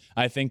better.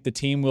 I think the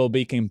team will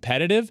be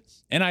competitive,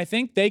 and I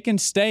think they can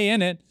stay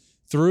in it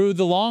through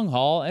the long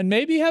haul and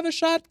maybe have a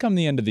shot come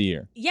the end of the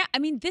year. Yeah, I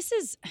mean, this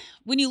is,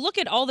 when you look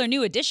at all their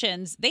new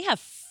additions, they have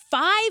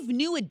 5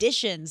 new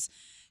additions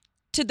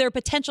to their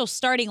potential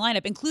starting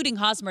lineup, including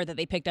Hosmer that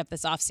they picked up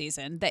this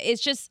offseason. That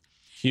is just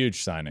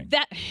huge signing.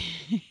 That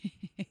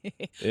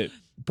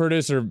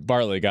producer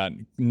Bartley got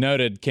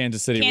noted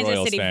Kansas City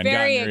Royals fan.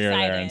 Very got in your ear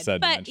there and excited.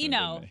 said, But, you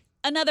know,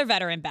 another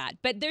veteran bat.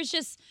 But there's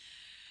just,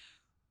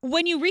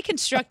 when you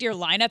reconstruct your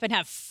lineup and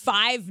have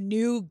 5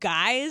 new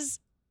guys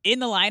in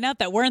the lineup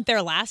that weren't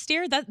there last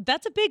year,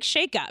 that's a big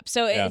shakeup.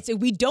 So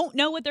we don't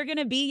know what they're going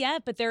to be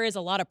yet, but there is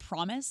a lot of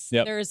promise.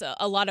 Yep. There's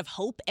a lot of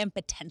hope and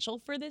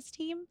potential for this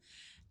team.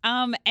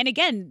 And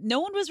again, no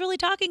one was really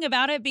talking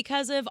about it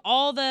because of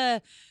all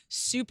the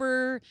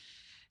super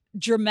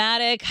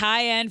dramatic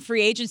high-end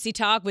free agency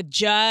talk with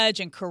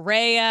Judge and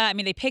Correa. I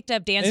mean, they picked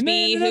up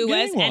Dansby,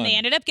 and they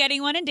ended up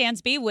getting one in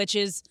Dansby, which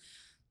is,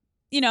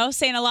 you know,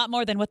 saying a lot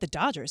more than what the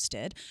Dodgers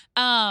did.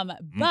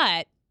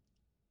 But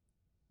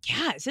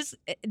yeah, it's just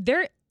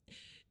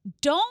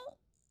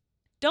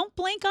don't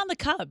blink on the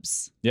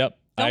Cubs. Yep.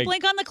 Don't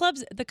blink on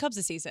the Cubs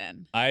this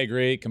season. I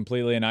agree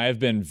completely, and I have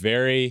been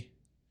very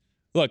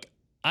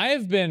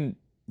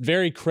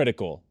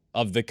critical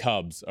of the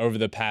Cubs over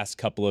the past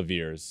couple of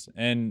years,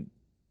 and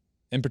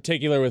in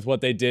particular with what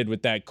they did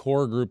with that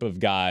core group of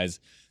guys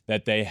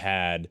that they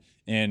had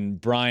in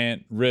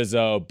Bryant,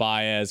 Rizzo,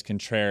 Baez,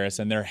 Contreras,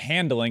 and their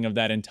handling of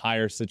that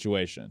entire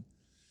situation.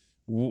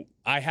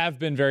 I have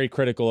been very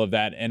critical of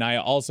that, and I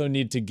also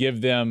need to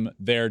give them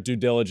their due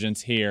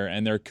diligence here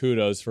and their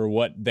kudos for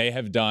what they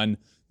have done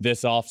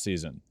this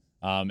offseason.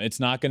 It's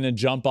not going to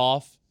jump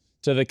off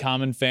to the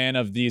common fan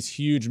of these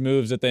huge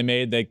moves that they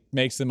made that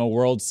makes them a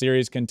World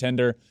Series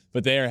contender,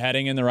 but they are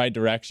heading in the right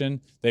direction.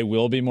 They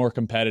will be more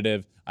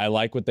competitive. I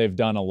like what they've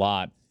done a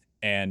lot,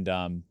 and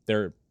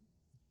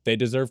they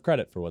deserve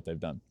credit for what they've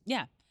done.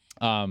 Yeah.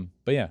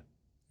 But yeah,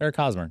 Eric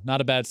Hosmer,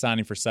 not a bad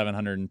signing for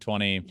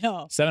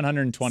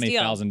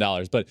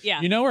 $720,000. But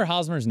Yeah. you know where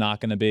Hosmer's not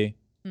going to be?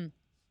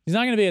 He's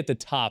not going to be at the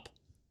top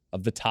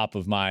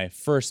of my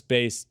first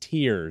base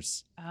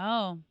tiers.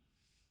 Oh.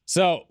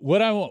 So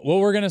what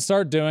we're going to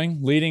start doing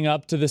leading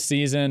up to the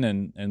season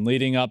and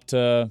leading up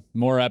to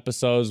more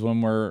episodes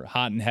when we're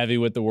hot and heavy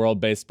with the World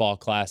Baseball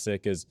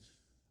Classic is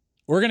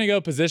we're going to go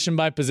position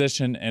by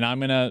position, and I'm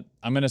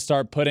going to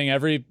start putting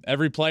every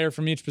player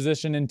from each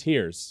position in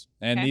tiers.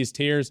 And Okay. these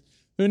tiers,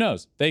 who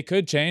knows? They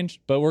could change,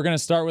 but we're going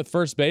to start with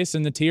first base,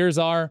 and the tiers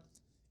are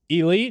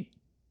elite,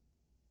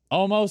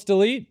 almost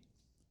elite,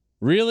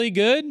 really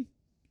good,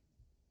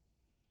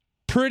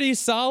 pretty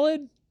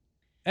solid,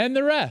 and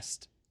the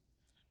rest.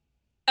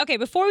 Okay,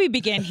 before we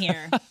begin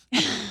here,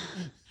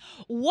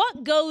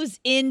 what goes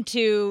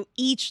into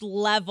each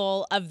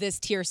level of this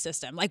tier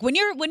system? Like when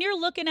you're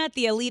looking at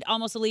the elite,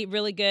 almost elite,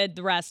 really good,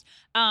 the rest.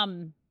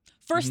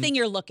 First thing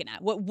you're looking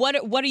at, what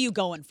are you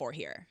going for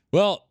here?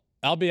 Well,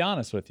 I'll be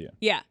honest with you.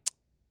 Yeah.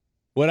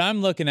 What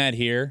I'm looking at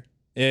here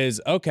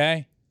is,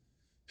 okay,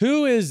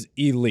 who is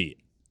elite?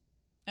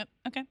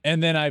 Okay.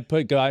 And then I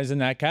put guys in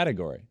that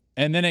category.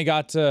 And then it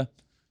got to,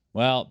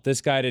 well,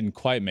 this guy didn't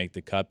quite make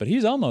the cut, but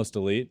he's almost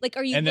elite. Like,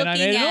 are you And then I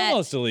looking made an at-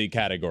 almost elite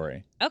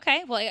category.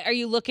 Okay. Well, are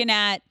you looking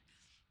at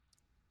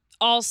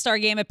All-Star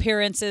Game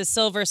appearances,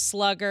 Silver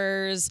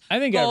Sluggers, I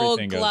think Gold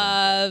everything goes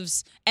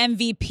Gloves,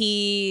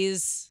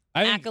 MVPs,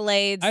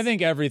 accolades? I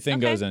think everything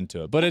Okay. goes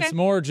into it. But Okay. it's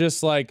more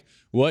just like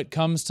what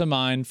comes to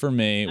mind for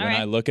me when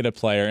right. I look at a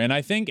player. And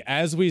I think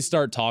as we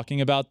start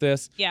talking about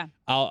this, Yeah.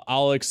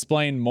 I'll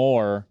explain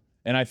more,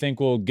 and I think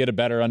we'll get a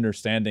better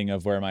understanding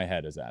of where my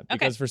head is at.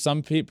 Because for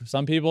some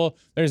people,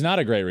 there's not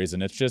a great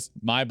reason. It's just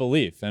my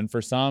belief. And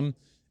for some,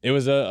 it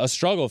was a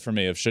struggle for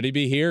me of should he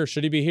be here or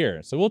should he be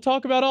here? So we'll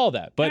talk about all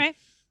that. But All right.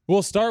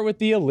 we'll start with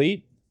the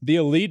elite. The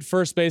elite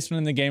first baseman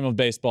in the game of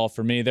baseball,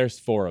 for me, there's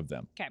 4 of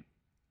them. Okay.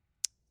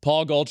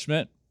 Paul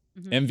Goldschmidt,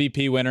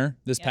 MVP winner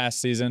this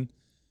past season.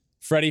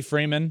 Freddie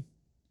Freeman,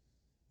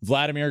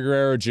 Vladimir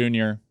Guerrero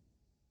Jr.,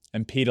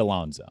 and Pete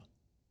Alonso.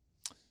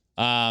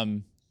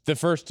 The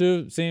first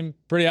 2 seem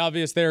pretty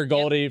obvious there.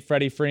 Goldie,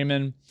 Freddie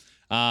Freeman.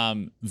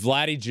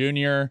 Vladdy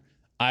Jr.,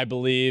 I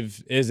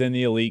believe, is in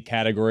the elite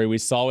category. We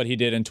saw what he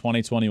did in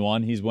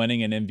 2021. He's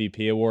winning an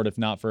MVP award, if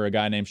not for a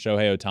guy named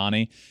Shohei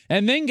Ohtani.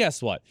 And then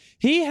guess what?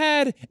 He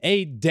had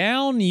a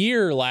down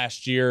year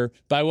last year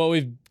by what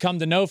we've come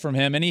to know from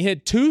him, and he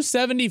hit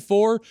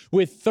 .274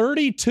 with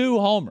 32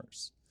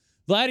 homers.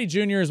 Vladdy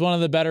Jr. is one of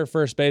the better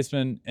first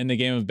basemen in the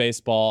game of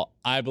baseball.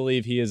 I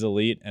believe he is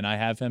elite, and I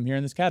have him here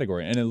in this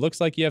category. And it looks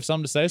like you have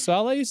something to say, so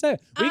I'll let you say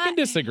it. We can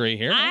disagree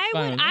here. That's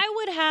fine with me. I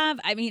would have,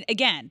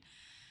 again,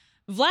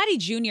 Vladdy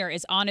Jr.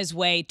 is on his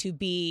way to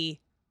be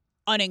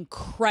an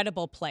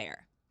incredible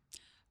player.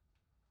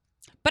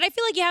 But I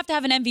feel like you have to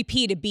have an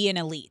MVP to be an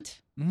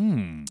elite.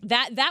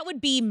 That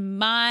would be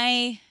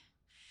my,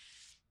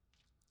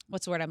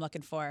 what's the word I'm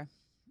looking for?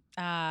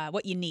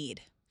 What you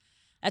need.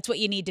 That's what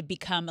you need to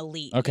become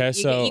elite. Okay,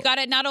 so you got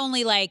to not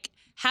only like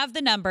have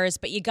the numbers,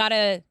 but you got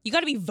to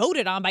be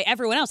voted on by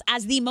everyone else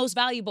as the most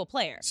valuable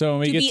player. So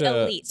when we to get be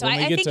to elite. So when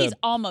we I get think to- he's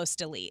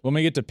almost elite. when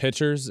we get to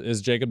pitchers,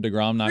 is Jacob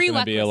deGrom not going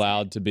to be Prerequisite.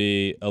 allowed to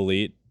be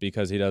elite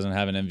because he doesn't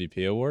have an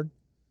MVP award?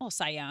 Well,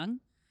 Cy Young.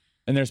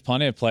 And there's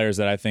plenty of players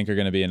that I think are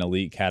going to be in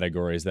elite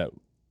categories that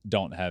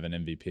don't have an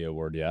MVP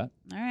award yet.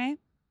 All right.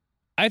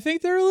 I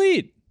think they're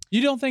elite.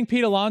 You don't think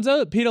Pete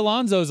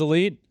Alonso's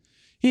elite?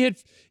 He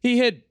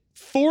hit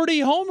 40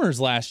 homers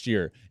last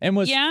year and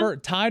was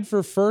tied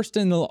for first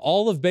in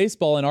all of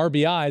baseball in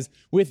RBIs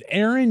with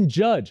Aaron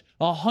Judge,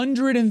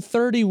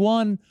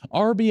 131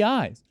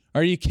 RBIs.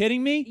 Are you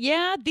kidding me?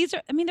 Yeah, these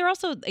are. They're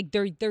also like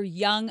they're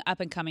young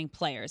up and coming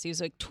players. He was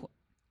like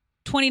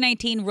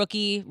 2019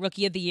 rookie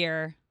of the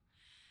year.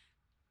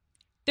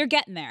 They're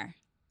getting there.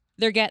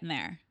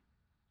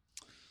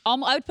 I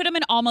would put him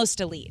in almost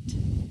elite.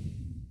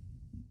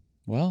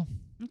 Well,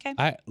 Okay.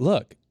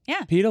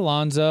 Yeah. Pete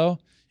Alonso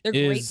They're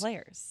great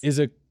players. is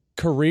a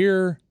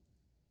career.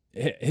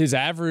 His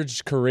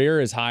average career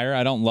is higher.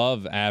 I don't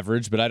love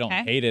average, but I don't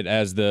hate it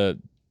as a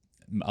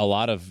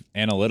lot of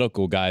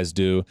analytical guys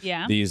do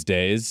these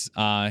days.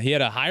 He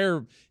had a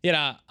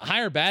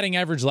higher batting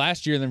average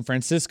last year than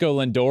Francisco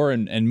Lindor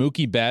and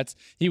Mookie Betts.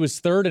 He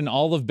was 3rd in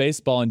all of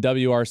baseball in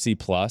WRC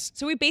plus.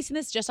 So are we basing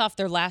this just off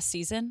their last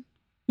season?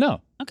 No.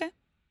 Okay.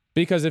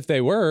 Because if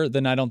they were,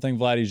 then I don't think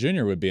Vladdy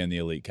Jr. would be in the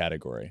elite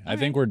category. I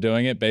think we're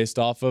doing it based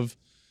off of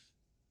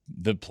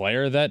the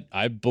player that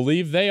I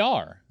believe they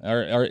are.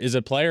 Or is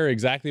a player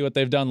exactly what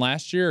they've done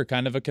last year, or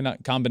kind of a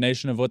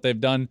combination of what they've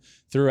done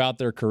throughout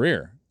their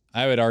career?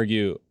 I would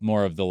argue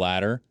more of the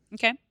latter.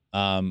 Okay.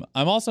 I'm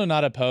also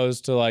not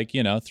opposed to, like,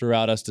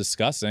 throughout us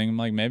discussing, I'm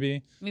like,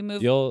 maybe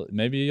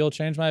you'll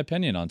change my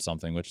opinion on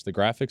something, which the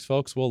graphics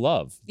folks will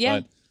love.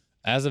 Yeah. But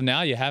as of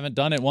now, you haven't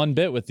done it one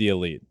bit with the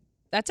elite.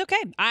 That's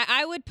okay.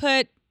 I would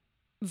put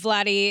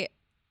Vladdy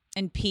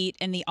and Pete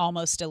in the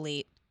almost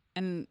elite,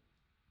 and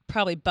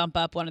probably bump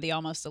up one of the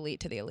almost elite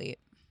to the elite.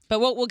 But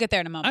we'll get there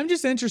in a moment. I'm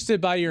just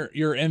interested by your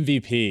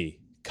MVP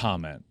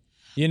comment.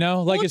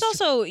 It's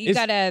also you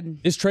gotta.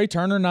 Is Trey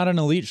Turner not an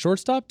elite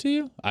shortstop to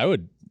you? I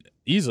would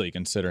easily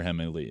consider him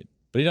elite,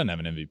 but he doesn't have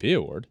an MVP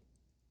award.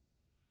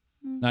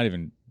 Not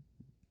even.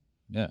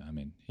 Yeah, I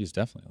mean, he's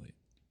definitely elite.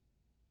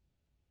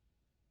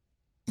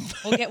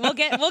 We'll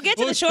get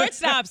to the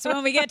shortstops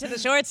when we get to the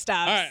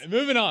shortstops. All right,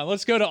 moving on.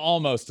 Let's go to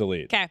almost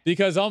elite. Okay.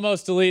 Because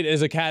almost elite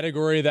is a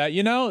category that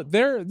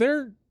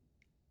they're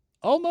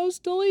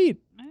almost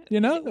elite.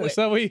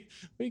 So we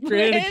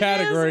created a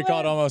category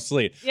called almost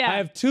elite. Yeah. I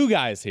have two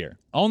guys here,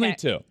 only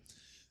two.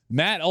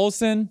 Matt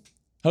Olson,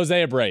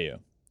 Jose Abreu,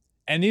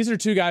 and these are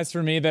two guys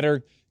for me that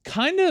are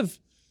kind of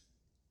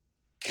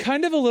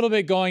a little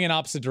bit going in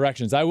opposite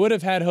directions. I would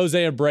have had Jose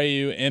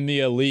Abreu in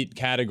the elite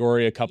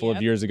category a couple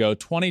of years ago.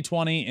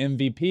 2020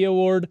 MVP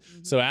award.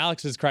 So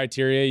Alex's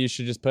criteria, you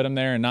should just put him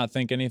there and not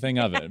think anything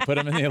of it. Put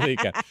him in the elite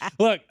category.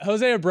 Look,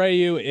 Jose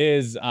Abreu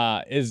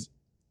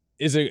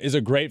is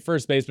a great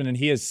first baseman, and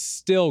he is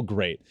still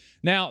great.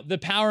 Now, the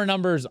power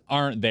numbers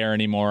aren't there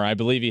anymore. I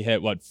believe he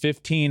hit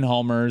 15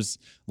 homers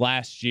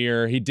last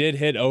year. He did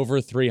hit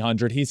over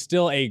 300. He's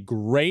still a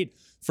great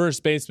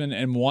first baseman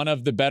and one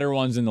of the better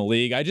ones in the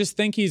league. I just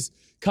think he's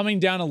coming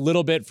down a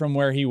little bit from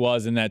where he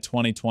was in that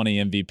 2020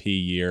 MVP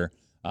year.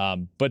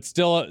 But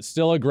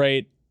still a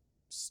great,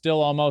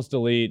 still almost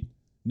elite,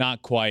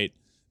 not quite.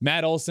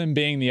 Matt Olson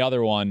being the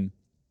other one.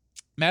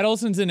 Matt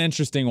Olson's an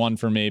interesting one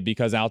for me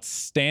because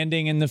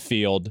outstanding in the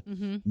field,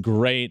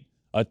 great,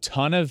 a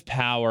ton of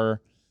power,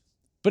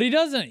 but he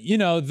doesn't,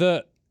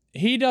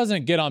 he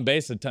doesn't get on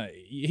base a ton.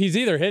 He's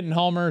either hitting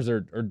homers or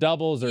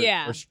doubles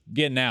or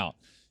getting out.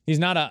 He's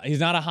not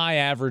a high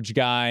average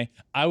guy.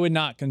 I would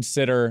not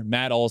consider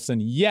Matt Olson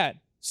yet,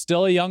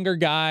 still a younger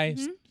guy.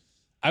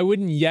 I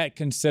wouldn't yet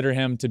consider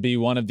him to be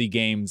one of the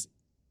game's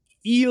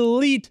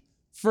elite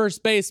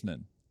first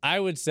basemen. I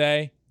would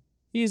say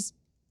he's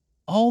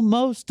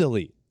almost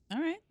elite. All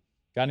right.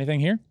 Got anything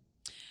here?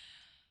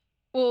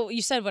 Well,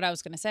 you said what I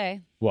was going to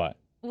say. What?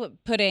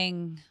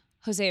 Putting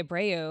Jose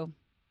Abreu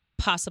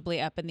possibly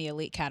up in the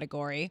elite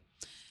category.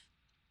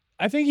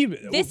 I think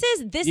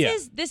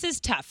This is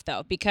tough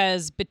though,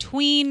 because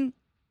between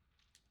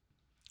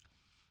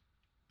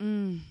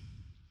Abreu,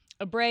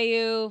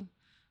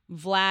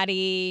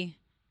 Vladdy,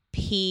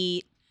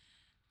 Pete,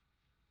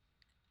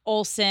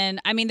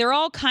 Olson, I mean, they're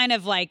all kind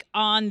of like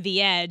on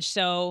the edge.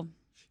 So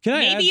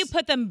maybe you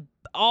put them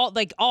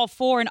all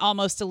four in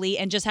almost elite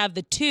and just have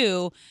the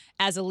two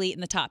as elite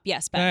in the top.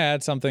 Yes, Ben. Can I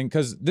add something?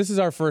 Because this is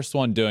our first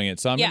one doing it,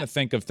 so I'm going to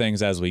think of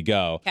things as we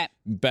go. Okay.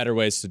 Better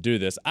ways to do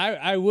this.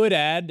 I would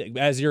add,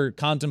 as you're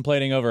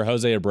contemplating over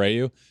Jose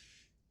Abreu,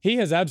 he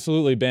has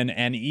absolutely been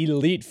an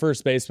elite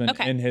first baseman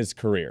in his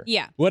career.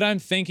 Yeah. What I'm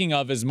thinking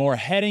of is more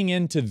heading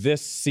into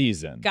this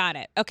season. Got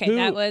it. Okay,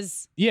 that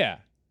was... Yeah.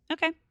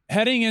 Okay.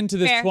 Heading into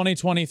this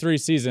 2023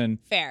 season,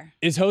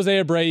 is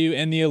Jose Abreu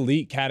in the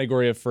elite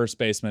category of first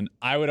baseman?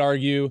 I would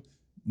argue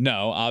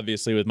no.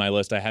 Obviously, with my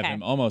list, I have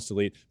him almost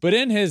elite. But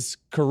in his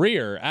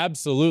career,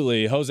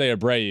 absolutely, Jose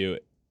Abreu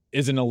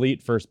is an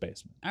elite first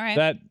baseman. All right.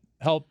 That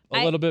help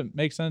a little bit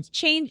make sense?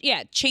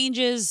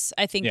 Changes,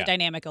 I think, the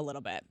dynamic a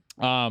little bit.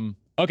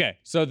 Okay,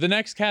 so the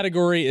next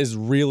category is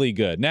really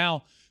good.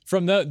 Now,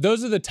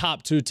 those are the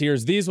top two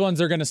tiers. These ones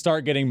are going to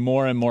start getting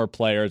more and more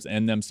players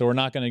in them, so we're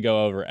not going to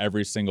go over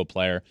every single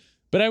player.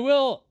 But I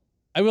will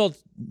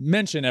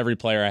mention every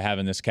player I have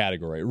in this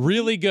category.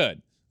 Really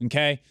good,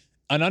 okay?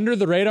 An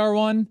under-the-radar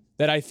one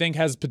that I think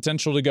has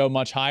potential to go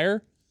much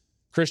higher,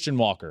 Christian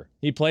Walker.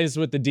 He plays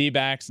with the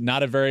D-backs,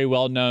 not a very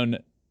well-known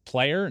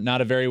player,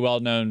 not a very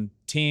well-known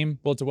team.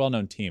 Well, it's a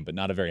well-known team, but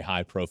not a very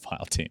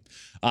high-profile team.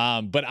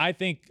 But I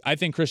think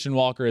Christian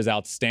Walker is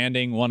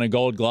outstanding. Won a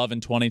Gold Glove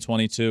in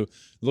 2022.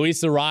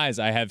 Luis Arraez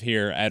I have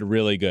here at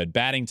really good.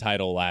 Batting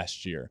title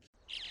last year.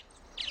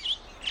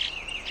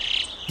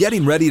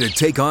 Getting ready to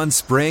take on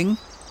spring?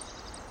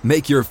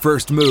 Make your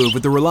first move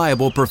with the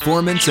reliable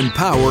performance and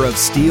power of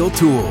Steel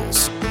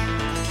tools.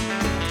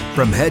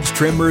 From hedge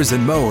trimmers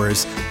and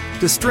mowers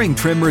to string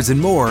trimmers and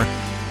more,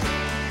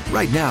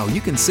 right now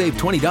you can save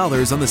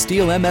 $20 on the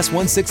Steel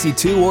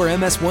MS-162 or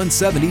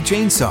MS-170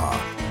 chainsaw.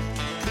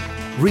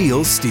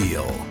 Real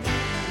Steel.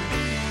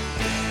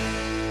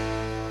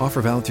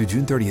 Offer valid through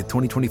June 30th,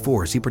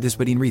 2024. See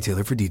participating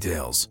retailer for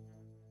details.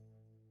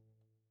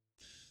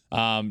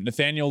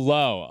 Nathaniel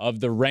Lowe of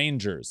the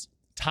Rangers,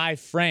 Ty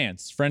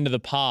France, friend of the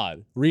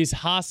pod, Rhys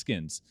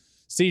Hoskins,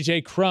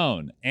 CJ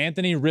Cron,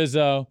 Anthony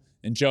Rizzo,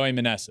 and Joey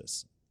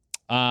Meneses.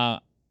 I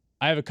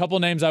have a couple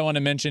names I want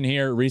to mention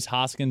here, Rhys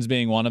Hoskins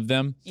being one of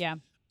them. Yeah.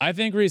 I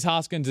think Rhys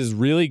Hoskins is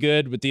really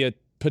good with the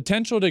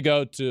potential to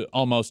go to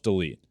almost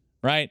elite,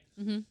 right?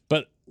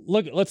 But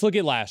let's look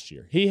at last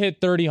year. He hit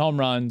 30 home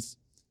runs,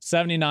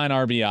 79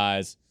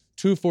 RBIs,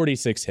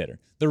 246 hitter.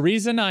 The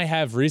reason I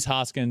have Rhys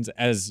Hoskins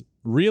as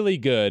really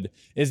good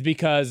is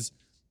because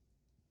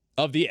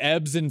of the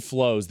ebbs and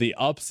flows, the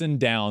ups and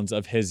downs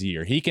of his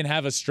year. He can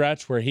have a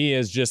stretch where he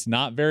is just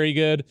not very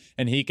good,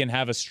 and he can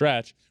have a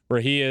stretch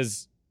where he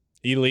is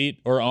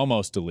elite or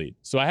almost elite.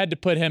 So I had to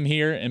put him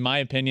here, in my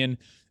opinion,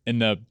 in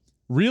the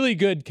really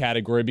good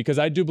category, because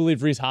I do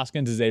believe Rhys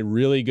Hoskins is a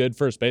really good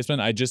first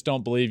baseman. I just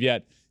don't believe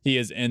yet he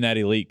is in that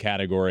elite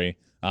category.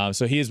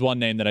 So he is one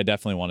name that I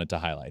definitely wanted to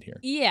highlight here.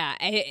 Yeah,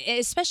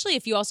 especially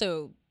if you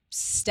also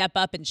step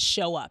up and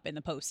show up in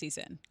the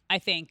postseason, I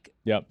think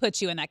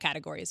puts you in that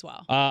category as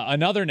well.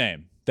 Another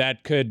name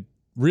that could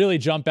really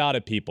jump out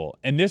at people,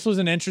 and this was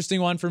an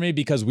interesting one for me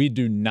because we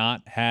do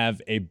not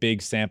have a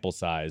big sample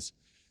size.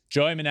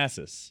 Joey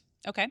Meneses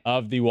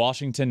of the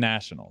Washington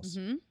Nationals.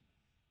 Mm-hmm.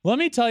 Let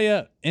me tell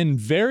you, in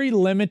very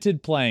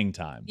limited playing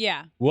time,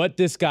 what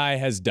this guy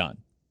has done.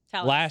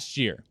 Last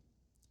year,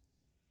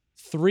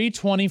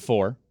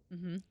 324,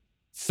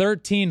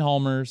 13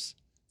 homers,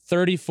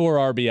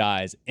 34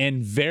 RBIs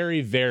in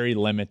very, very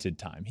limited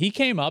time. He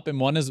came up and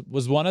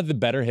was one of the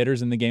better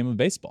hitters in the game of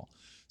baseball.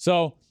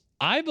 So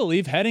I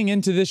believe heading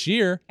into this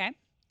year,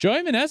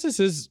 Joey Meneses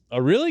is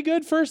a really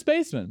good first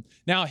baseman.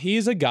 Now,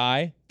 he's a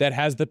guy that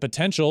has the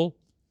potential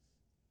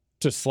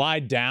to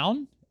slide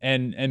down,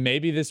 and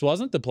maybe this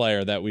wasn't the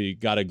player that we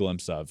got a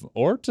glimpse of,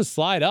 or to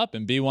slide up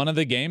and be one of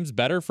the game's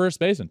better first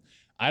basemen.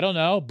 I don't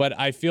know, but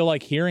I feel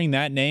like hearing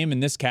that name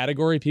in this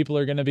category, people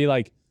are going to be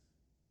like,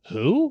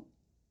 who?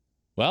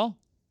 Well,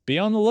 be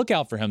on the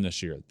lookout for him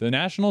this year. The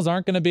Nationals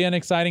aren't going to be an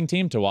exciting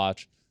team to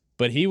watch,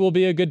 but he will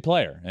be a good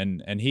player,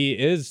 and he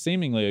is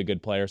seemingly a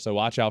good player, so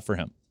watch out for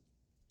him.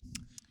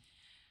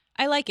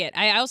 I like it.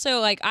 I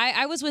also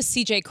I was with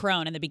CJ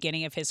Cron in the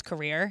beginning of his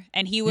career,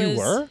 and he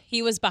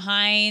was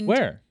behind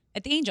where?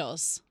 At the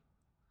Angels.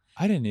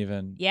 I didn't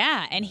even.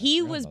 Yeah, and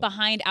he was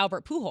behind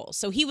Albert Pujols.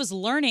 So he was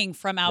learning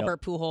from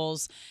Albert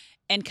Pujols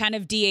and kind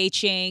of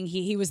DHing.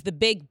 He was the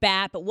big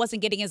bat, but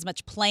wasn't getting as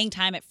much playing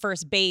time at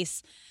first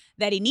base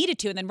that he needed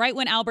to. And then right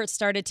when Albert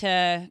started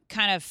to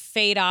kind of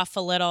fade off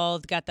a little,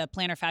 got the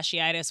plantar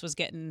fasciitis, was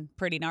getting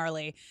pretty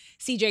gnarly,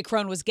 CJ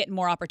Cron was getting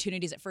more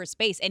opportunities at first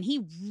base. And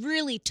he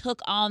really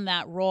took on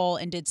that role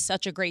and did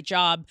such a great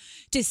job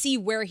to see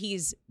where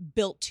he's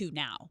built to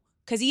now.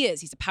 Because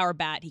he's a power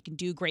bat. He can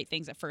do great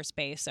things at first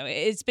base. So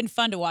it's been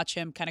fun to watch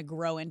him kind of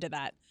grow into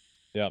that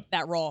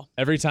role.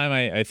 Every time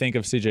I think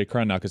of CJ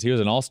Cron now, because he was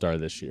an all-star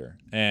this year,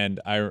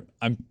 and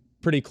I'm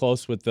pretty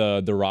close with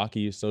the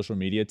Rocky social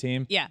media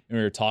team. Yeah. And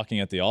we were talking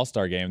at the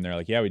all-star game, and they're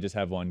like, we just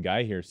have one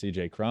guy here,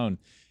 CJ Cron,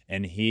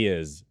 and he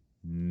is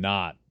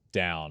not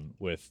down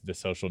with the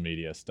social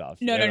media stuff.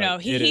 No.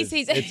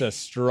 It's a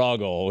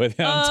struggle with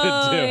him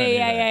to do anything.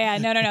 Yeah.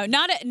 No.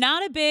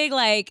 Not a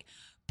big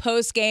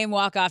post-game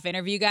walk-off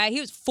interview guy. He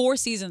was 4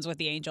 seasons with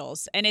the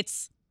Angels, and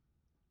it's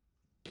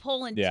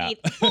pulling teeth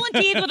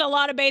with a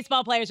lot of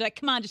baseball players. Like,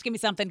 come on, just give me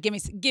something. Give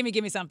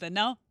me something.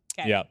 No?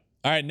 Okay. Yeah.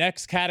 All right,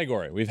 next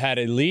category. We've had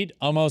elite,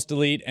 almost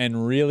elite,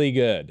 and really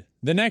good.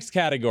 The next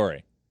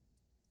category,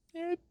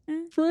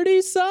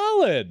 pretty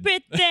solid.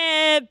 Pretty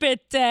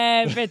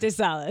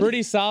solid.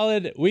 Pretty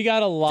solid. We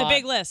got a lot. It's a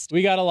big list.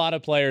 We got a lot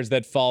of players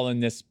that fall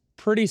in this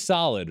pretty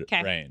solid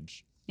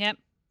range. Yep.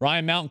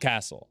 Ryan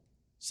Mountcastle,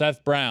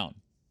 Seth Brown,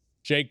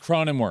 Jake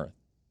Cronenworth,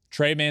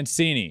 Trey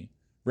Mancini,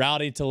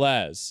 Rowdy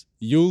Tellez,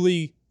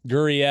 Yuli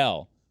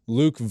Gurriel,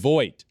 Luke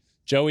Voigt,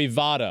 Joey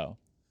Votto,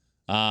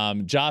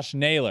 Josh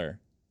Naylor,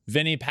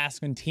 Vinny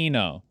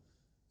Pasquantino,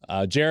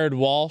 Jared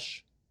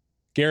Walsh,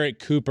 Garrett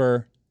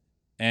Cooper,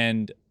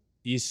 and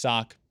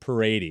Isaac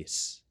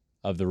Paredes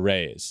of the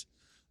Rays.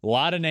 A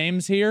lot of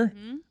names here.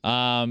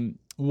 Mm-hmm.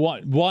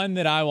 One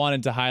that I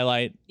wanted to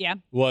highlight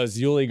was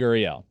Yuli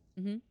Gurriel.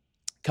 Mm-hmm.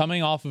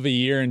 Coming off of a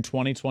year in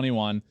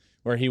 2021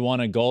 where he won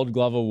a Gold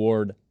Glove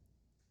Award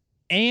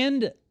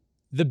and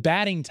the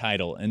batting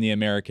title in the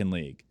American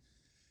League.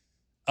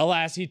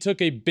 Alas, he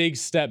took a big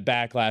step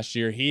back last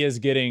year. He is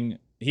getting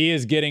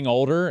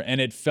older,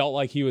 and it felt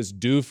like he was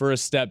due for a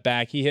step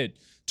back. He hit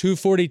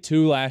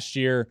 242 last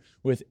year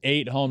with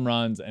 8 home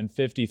runs and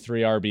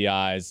 53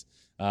 RBIs.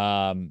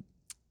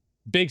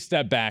 Big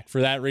step back.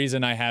 For that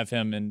reason, I have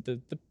him in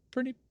the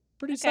pretty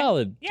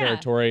solid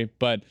territory.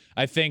 But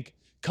I think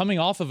coming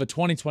off of a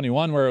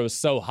 2021 where it was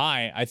so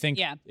high, I think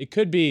it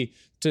could be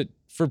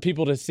for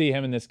people to see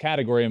him in this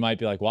category. It might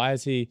be like, why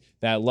is he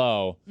that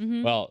low?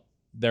 Mm-hmm. Well,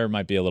 there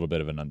might be a little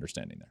bit of an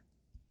understanding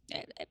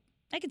there.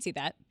 I can see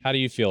that. How do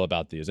you feel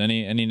about these?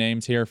 Any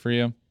names here for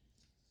you?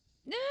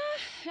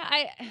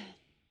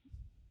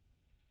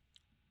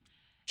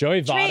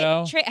 Joey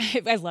Votto.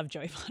 I love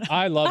Joey Votto.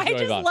 I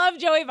love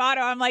Joey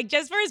Votto. I'm like,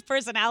 just for his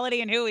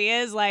personality and who he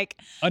is, like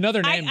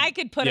another name. I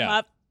could put him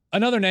up.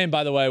 Another name,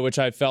 by the way, which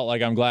I felt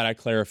like I'm glad I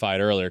clarified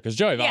earlier, because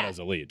Joey Votto's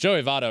elite.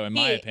 Joey Votto, in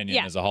my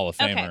opinion, is a Hall of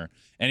Famer,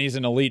 and he's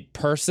an elite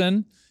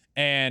person.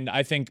 And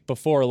I think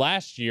before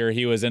last year,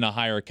 he was in a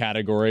higher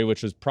category,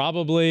 which was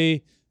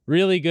probably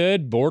really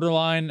good,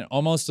 borderline,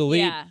 almost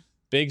elite. Yeah.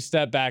 big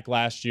step back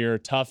last year,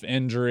 tough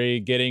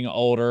injury, getting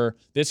older.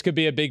 This could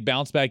be a big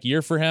bounce back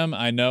year for him.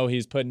 I know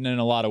he's putting in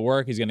a lot of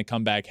work. He's going to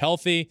come back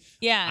healthy.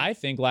 Yeah. I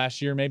think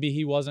last year maybe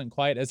he wasn't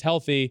quite as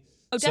healthy.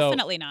 Oh,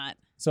 definitely not.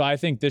 So I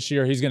think this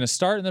year he's going to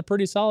start in the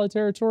pretty solid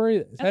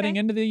territory heading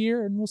into the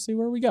year, and we'll see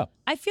where we go.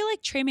 I feel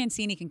like Trey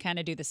Mancini can kind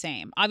of do the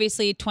same.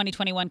 Obviously,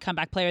 2021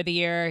 Comeback Player of the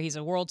Year. He's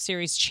a World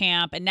Series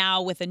champ. And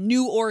now with a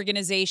new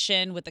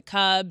organization with the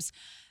Cubs,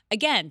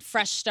 again,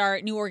 fresh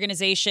start, new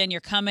organization.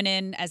 You're coming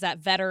in as that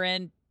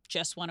veteran,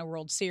 just won a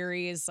World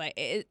Series.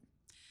 I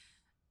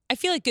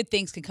feel like good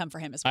things can come for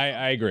him as well.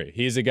 I agree.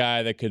 He's a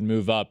guy that could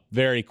move up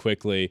very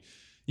quickly.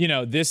 You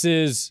know, this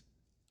is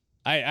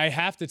 – I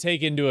have to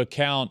take into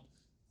account –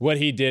 what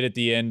he did at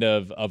the end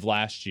of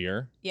last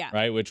year,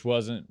 right, which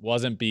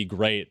wasn't be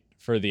great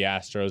for the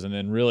Astros, and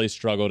then really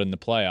struggled in the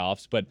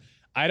playoffs. But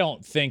I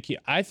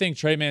think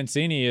Trey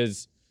Mancini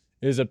is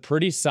a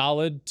pretty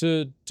solid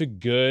to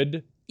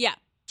good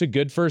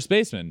first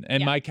baseman.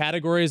 And my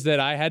categories that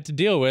I had to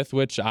deal with,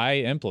 which I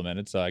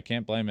implemented, so I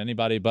can't blame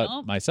anybody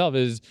but myself,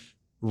 is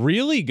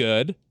really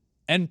good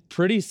and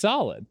pretty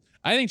solid.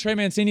 I think Trey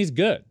Mancini's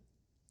good.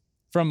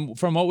 From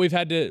what we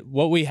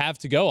have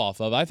to go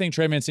off of, I think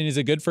Trey Mancini is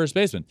a good first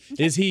baseman.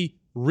 Okay. Is he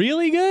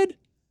really good?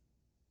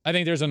 I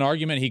think there's an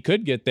argument he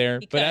could get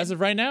there, but as of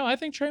right now, I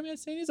think Trey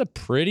Mancini is a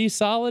pretty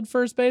solid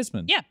first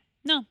baseman. Yeah,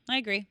 no, I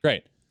agree.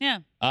 Great. Yeah.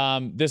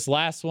 This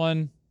last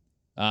one,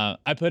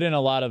 I put in a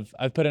lot of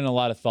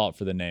thought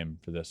for the name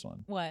for this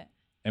one. What?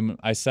 And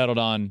I settled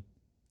on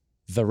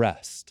The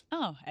Rest.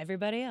 Oh,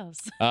 everybody else.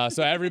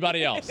 So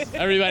everybody else.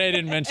 Everybody I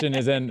didn't mention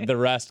is in the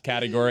rest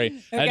category.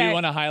 Okay. I do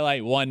want to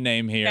highlight one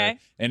name here,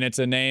 and it's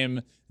a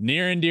name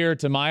near and dear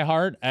to my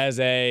heart as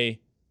a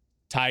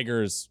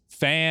Tigers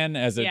fan,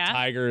 as a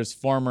Tigers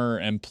former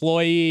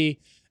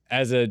employee,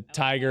 as a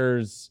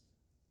Tigers,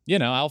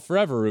 I'll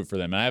forever root for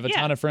them. And I have a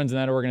ton of friends in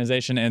that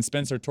organization, and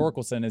Spencer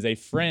Torkelson is a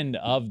friend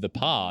of the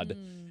pod,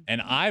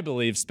 and I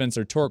believe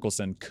Spencer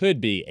Torkelson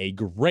could be a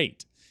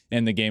great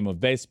in the game of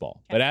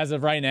baseball. But as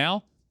of right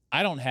now,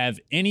 I don't have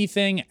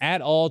anything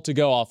at all to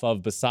go off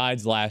of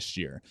besides last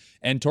year.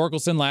 And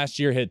Torkelson last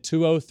year hit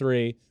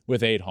 203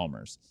 with 8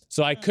 homers.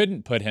 So I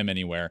couldn't put him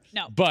anywhere.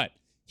 No. But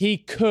he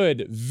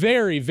could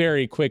very,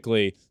 very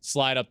quickly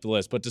slide up the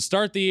list. But to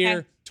start the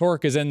year,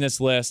 Torque is in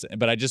this list.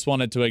 But I just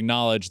wanted to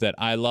acknowledge that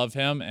I love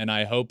him, and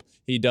I hope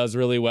he does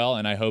really well,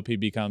 and I hope he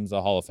becomes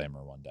a Hall of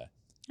Famer one day.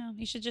 Oh,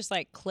 you should just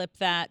clip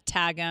that,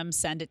 tag him,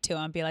 send it to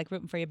him, be like,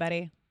 rooting for you,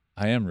 buddy.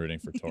 I am rooting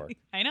for Torque.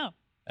 I know.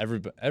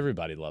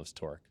 Everybody loves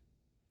Torque,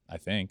 I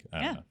think.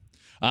 I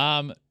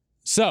don't know.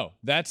 So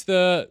that's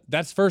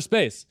first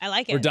base. I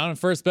like it. We're done with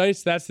first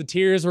base. That's the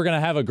tiers. We're going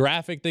to have a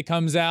graphic that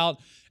comes out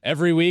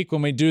every week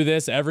when we do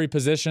this, every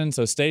position.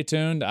 So stay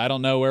tuned. I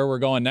don't know where we're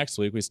going next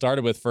week. We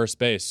started with first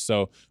base.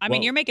 So I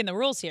mean, you're making the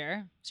rules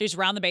here. So you just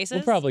round the bases?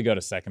 We'll probably go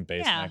to second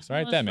base next,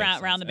 right? We'll that makes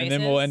sense. Round the bases.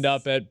 And then we'll end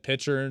up at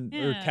pitcher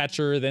or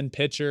catcher, then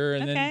pitcher,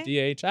 and then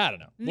DH. I don't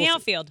know. The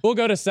outfield. We'll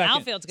go to second.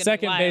 Outfield's gonna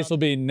second be base will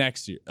be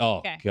next year. Oh,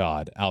 okay.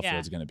 God.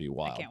 Outfield's going to be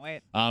wild. I can't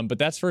wait. But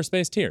that's first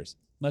base tiers.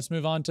 Let's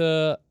move on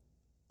to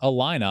a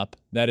lineup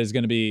that is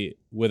going to be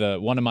with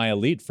one of my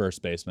elite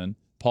first basemen,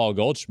 Paul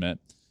Goldschmidt.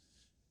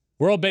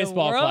 World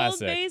Baseball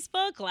Classic. World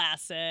Baseball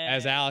Classic.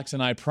 As Alex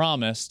and I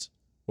promised,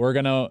 we're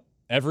going to,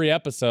 every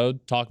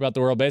episode, talk about the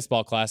World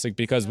Baseball Classic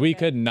because we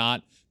could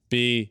not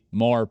be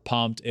more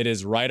pumped. It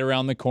is right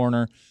around the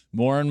corner.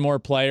 More and more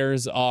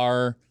players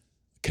are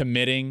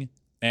committing,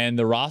 and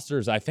the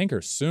rosters, I think,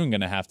 are soon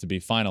going to have to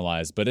be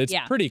finalized, but it's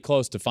pretty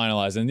close to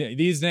finalized. And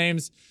these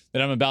names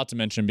that I'm about to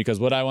mention, because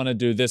what I want to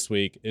do this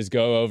week is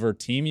go over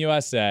Team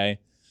USA,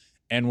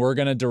 and we're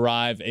going to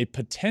derive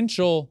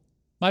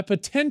my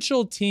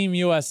potential Team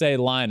USA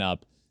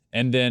lineup,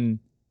 and then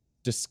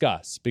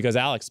discuss, because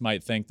Alex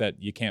might think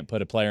that you can't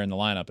put a player in the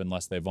lineup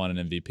unless they've won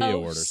an MVP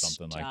award or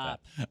something like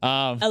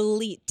that.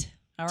 Elite.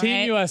 All right.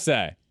 Team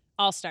USA.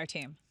 All-star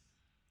team.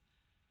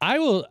 I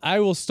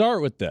will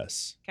start with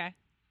this. Okay.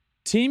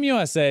 Team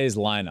USA's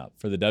lineup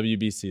for the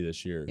WBC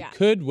this year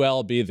could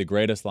well be the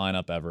greatest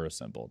lineup ever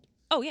assembled.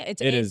 Oh yeah,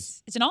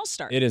 it's an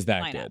all-star. It is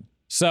that lineup. good.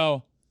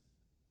 So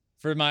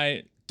for our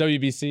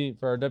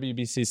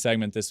WBC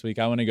segment this week,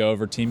 I want to go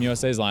over Team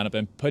USA's lineup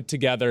and put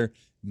together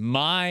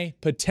my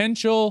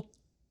potential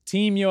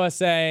Team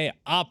USA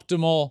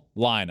optimal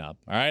lineup.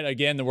 All right.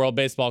 Again, the World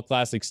Baseball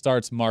Classic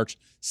starts March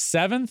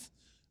 7th,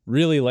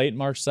 really late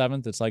March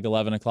 7th. It's like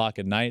 11 o'clock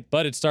at night,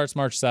 but it starts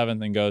March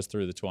 7th and goes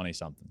through the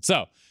 20-something.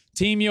 So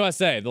Team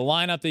USA, the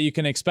lineup that you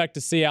can expect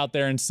to see out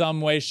there in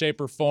some way,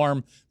 shape, or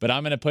form, but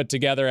I'm going to put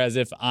together as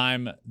if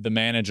I'm the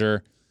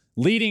manager.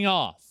 Leading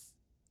off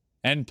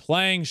and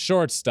playing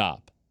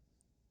shortstop,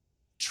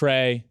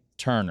 Trey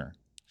Turner.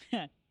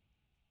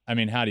 I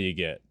mean, how do you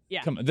get?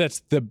 Yeah. Come on,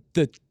 that's the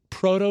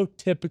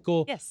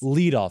prototypical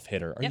leadoff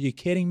hitter. Are you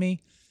kidding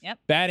me? Yep.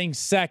 Batting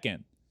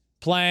second,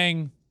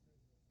 playing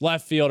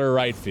left field or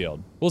right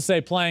field. We'll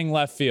say playing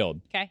left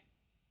field. Okay.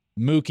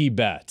 Mookie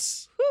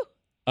Betts.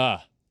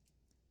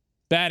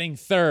 Batting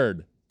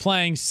third,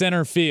 playing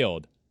center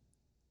field.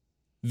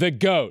 The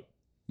GOAT,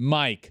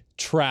 Mike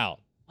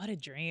Trout. What a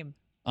dream.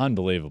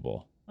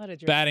 Unbelievable. What a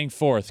jersey. Batting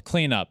fourth,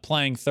 cleanup,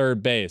 playing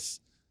third base,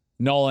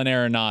 Nolan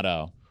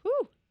Arenado.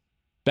 Whew.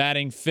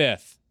 Batting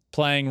fifth,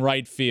 playing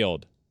right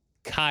field,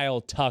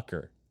 Kyle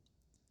Tucker.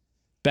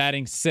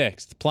 Batting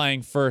sixth,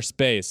 playing first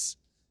base,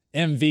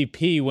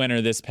 MVP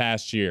winner this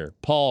past year,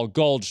 Paul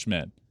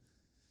Goldschmidt.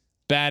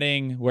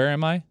 Batting, where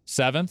am I?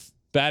 Seventh?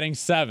 Batting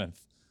seventh.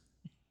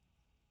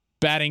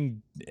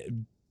 Batting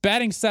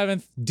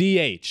seventh,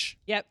 DH.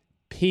 Yep.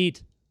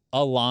 Pete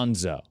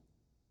Alonso.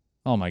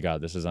 Oh my God,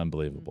 this is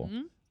unbelievable.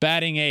 Mm-hmm.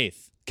 Batting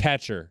eighth,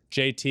 catcher,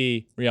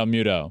 JT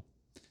Realmuto.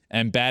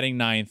 And batting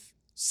ninth,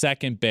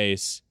 second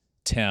base,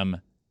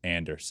 Tim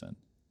Anderson.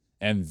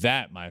 And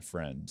that, my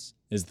friends,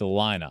 is the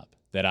lineup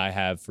that I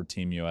have for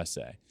Team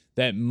USA.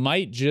 That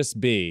might just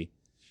be,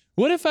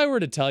 what if I were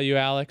to tell you,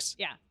 Alex?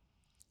 Yeah.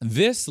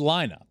 This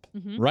lineup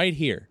right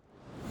here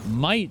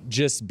might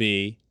just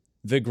be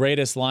the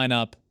greatest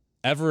lineup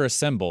ever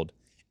assembled.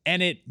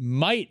 And it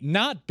might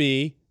not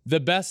be the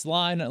best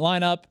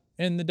lineup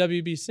in the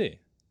WBC.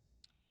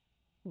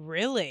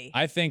 Really?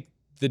 I think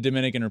the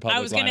Dominican Republic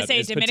I was going to lineup say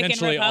is Dominican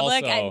potentially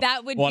Republic. also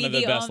That would one be of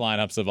the best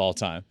lineups of all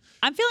time.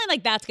 I'm feeling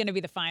like that's going to be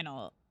the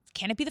final.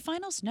 Can it be the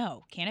finals?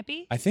 No. Can it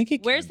be? I think it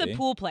can Where's be. the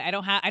pool play? I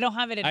don't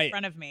have it in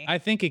front of me. I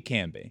think it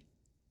can be.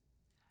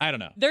 I don't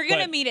know. They're going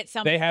to But meet at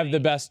some They point. have the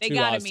best They two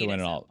gotta odds to meet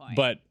win at it some all. point.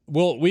 But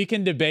we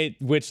can debate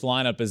which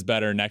lineup is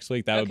better next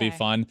week. That would be Okay.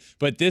 fun.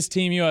 But this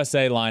Team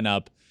USA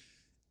lineup,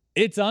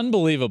 it's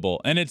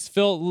unbelievable. And it's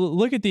filled.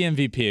 Look at the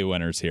MVP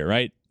winners here,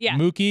 right? Yeah.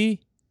 Mookie,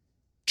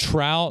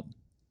 Trout,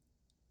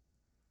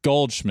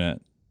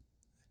 Goldschmidt.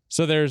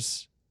 So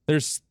there's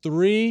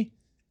 3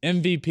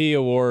 MVP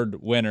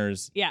award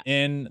winners Yeah.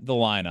 in the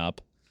lineup.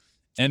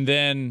 And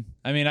then,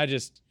 I mean,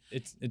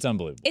 it's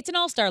unbelievable. It's an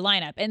all-star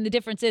lineup. And the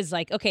difference is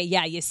like, okay,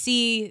 yeah, you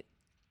see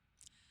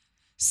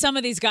some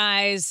of these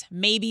guys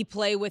maybe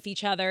play with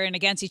each other and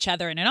against each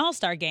other in an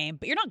all-star game,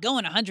 but you're not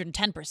going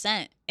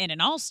 110% in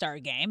an all-star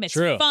game. It's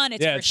True. fun.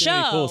 It's yeah, for it's show.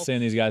 gonna be cool seeing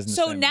these guys in the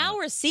So same now lineup.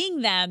 we're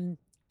seeing them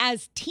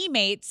as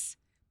teammates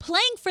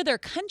playing for their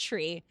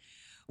country,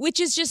 which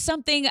is just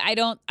something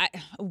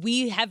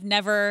we have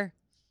never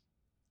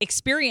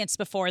experienced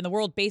before in the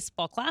World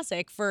Baseball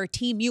Classic for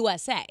Team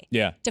USA.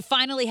 Yeah. To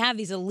finally have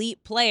these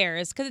elite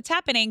players, because it's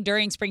happening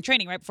during spring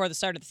training right before the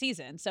start of the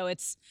season. So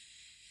it's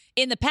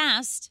in the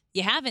past,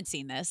 you haven't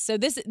seen this. So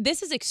this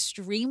is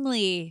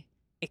extremely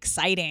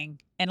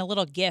exciting and a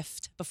little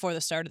gift before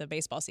the start of the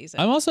baseball season.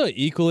 I'm also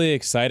equally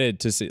excited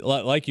to see,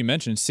 like you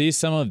mentioned, see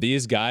some of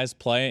these guys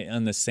play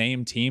on the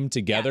same team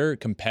together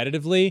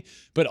competitively,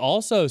 but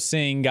also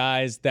seeing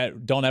guys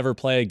that don't ever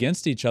play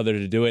against each other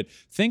to do it.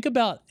 Think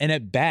about an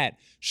at bat,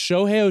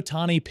 Shohei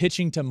Ohtani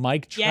pitching to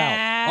Mike Trout.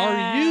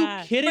 Are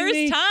you kidding First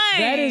me? time.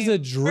 That is a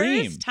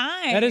dream. First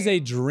time. That is a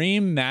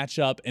dream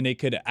matchup, and it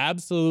could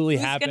absolutely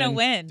Who's happen gonna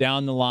win?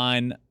 down the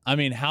line. I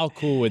mean, how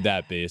cool would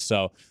that be?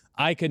 So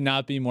I could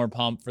not be more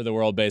pumped for the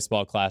World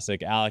Baseball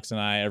Classic. Alex and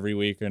I every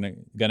week are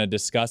going to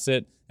discuss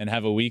it and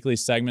have a weekly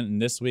segment.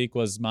 And this week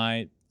was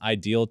my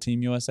ideal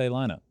Team USA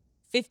lineup.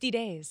 50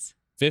 days.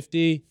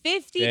 50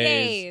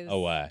 days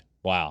away.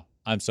 Wow.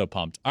 I'm so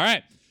pumped. All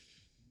right.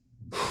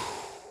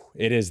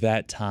 It is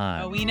that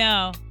time. Oh, we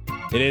know.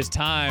 It is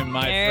time,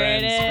 my There it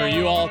friends, for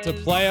you all to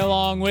is. play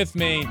along with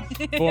me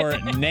for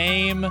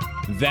Name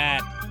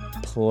That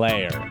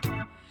Player.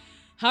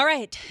 All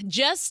right.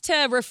 Just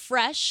to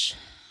refresh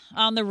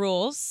on the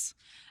rules,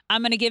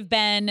 I'm going to give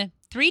Ben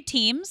 3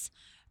 teams: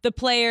 the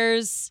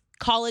player's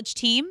college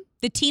team,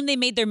 the team they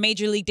made their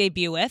major league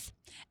debut with,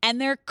 and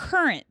their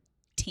current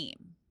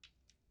team.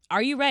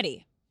 Are you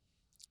ready?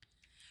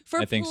 For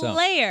I think so.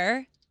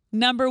 player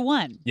number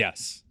 1.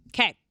 Yes.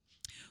 Okay.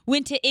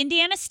 Went to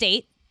Indiana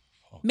State,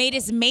 made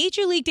his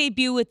major league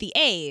debut with the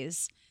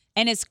A's,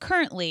 and is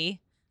currently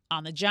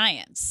on the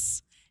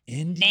Giants.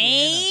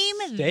 Name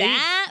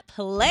that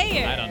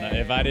player. I don't know.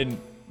 If I didn't,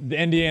 the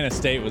Indiana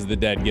State was the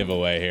dead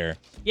giveaway here.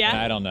 Yeah? And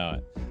I don't know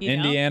it. You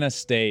know? Indiana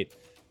State,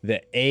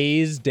 the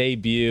A's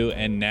debut,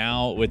 and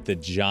now with the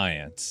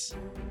Giants.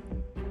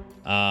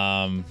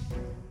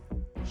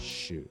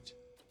 Shoot.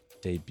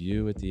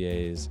 Debut with the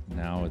A's,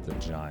 now with the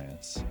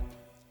Giants.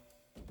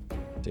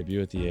 Debut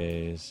with the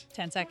A's.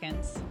 10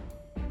 seconds.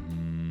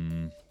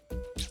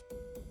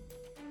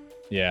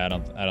 Yeah, I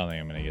don't think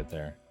I'm gonna get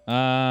there.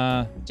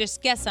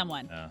 Just guess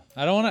someone. No.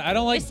 I don't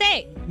like. Just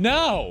say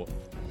No.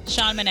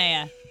 Sean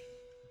Manaea.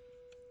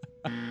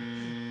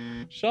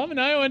 Sean and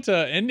I went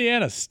to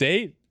Indiana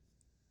State.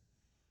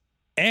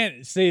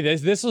 And see,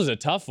 this was a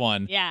tough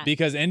one. Yeah.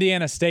 Because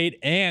Indiana State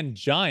and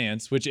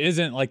Giants, which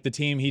isn't like the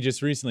team he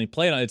just recently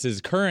played on, it's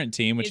his current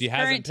team, which His he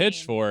hasn't current pitched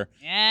team. for.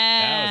 Yeah.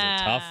 That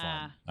was a tough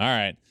one. All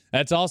right.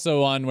 That's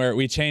also one where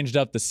we changed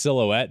up the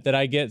silhouette that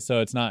I get,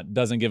 so it's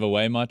doesn't give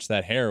away much.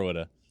 That hair would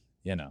have,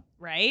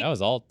 Right? That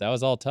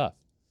was all tough.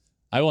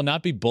 I will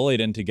not be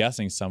bullied into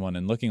guessing someone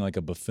and looking like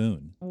a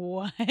buffoon.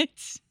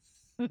 What?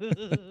 All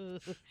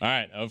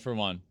right, 0 for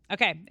 1.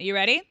 Okay. Are you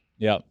ready?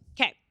 Yep.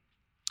 Okay.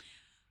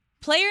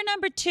 Player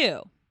number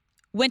 2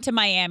 went to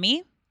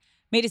Miami,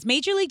 made his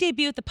major league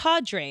debut with the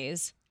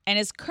Padres, and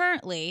is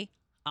currently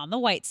on the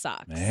White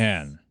Sox.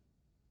 Man.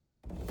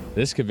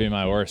 This could be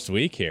my worst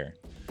week here.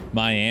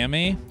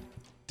 Miami,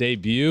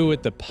 debut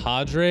with the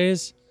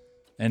Padres,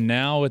 and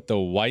now with the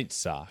White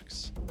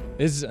Sox.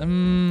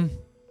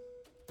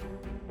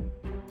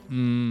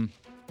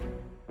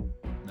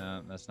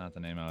 No, that's not the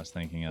name I was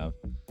thinking of.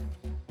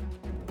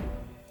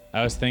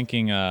 I was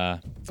thinking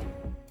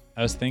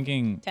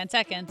 10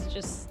 seconds.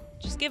 Just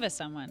give us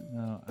someone.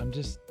 No, I'm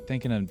just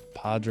thinking of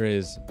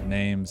Padres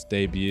names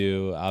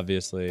debut.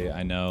 Obviously,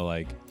 I know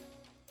like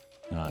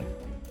not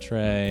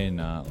Trey,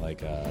 not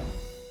like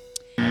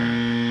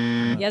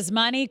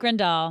Yasmani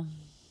Grandal.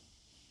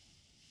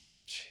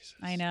 Jesus.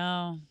 I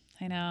know.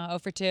 0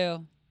 for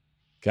 2.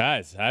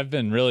 Guys, I've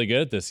been really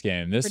good at this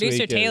game. This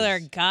Producer week Taylor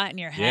is, got in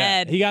your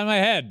head. Yeah, he got in my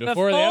head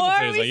before the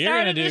episode. He's like, you're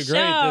going to do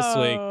great this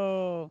week.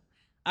 All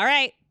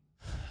right.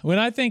 When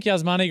I think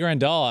Yasmani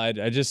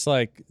Grandal, I just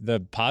like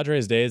the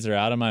Padres days are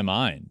out of my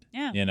mind.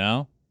 Yeah. You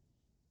know?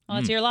 Well,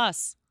 it's your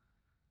loss.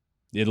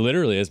 It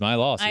literally is my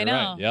loss. I You're know.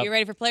 right. Yep. You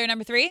ready for player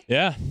number 3?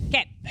 Yeah.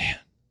 Okay.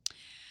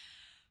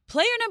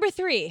 Player number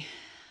 3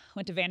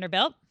 went to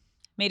Vanderbilt,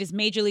 made his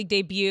major league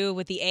debut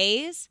with the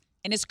A's,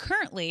 and is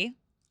currently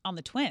on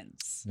the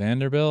Twins.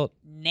 Vanderbilt.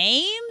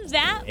 Name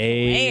that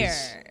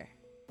A's. player.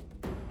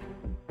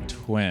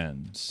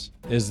 Twins.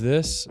 Is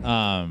this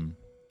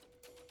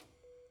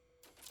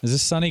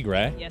Sonny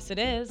Gray? Yes, it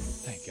is.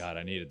 Thank God,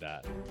 I needed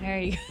that. There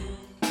you go.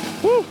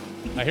 Woo!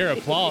 I hear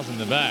applause in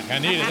the back. I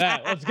needed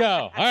that. Let's go.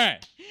 All right.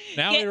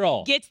 Now we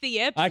roll. Gets the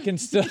yips. I can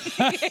still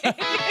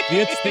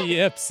gets the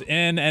yips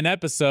in an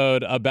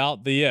episode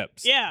about the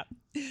yips. Yeah.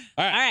 All right.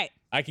 All right.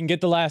 I can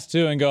get the last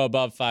 2 and go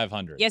above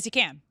 500. Yes, you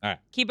can. All right.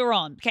 Keep it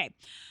rolling. Okay.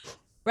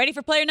 Ready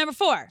for player number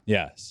 4?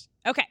 Yes.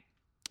 Okay.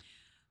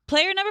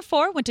 Player number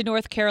 4 went to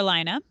North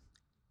Carolina,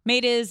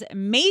 made his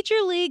major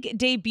league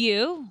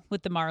debut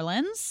with the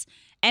Marlins,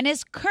 and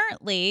is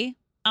currently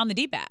on the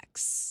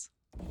D-backs.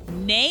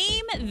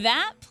 Name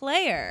that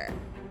player.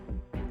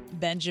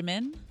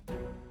 Benjamin.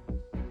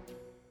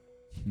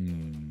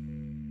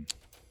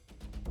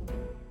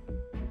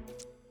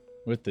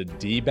 With the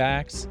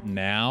D-backs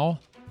now.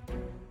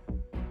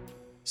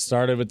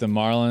 Started with the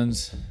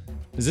Marlins.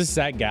 Is this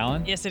Zach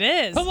Gallen? Yes, it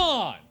is. Come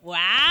on.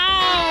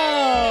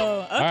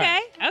 Wow. Okay.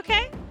 right.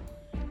 Okay.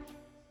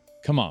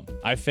 Come on.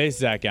 I faced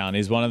Zach Gallen.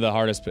 He's one of the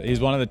hardest. He's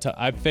one of the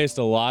I've faced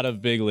a lot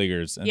of big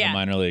leaguers in the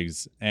minor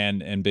leagues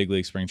and in big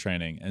league spring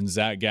training. And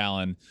Zach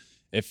Gallen,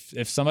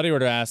 if somebody were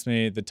to ask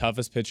me the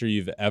toughest pitcher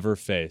you've ever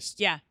faced,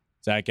 Yeah.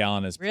 Zach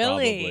Gallen is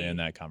Really? probably in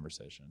that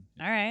conversation.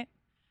 All right.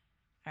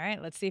 All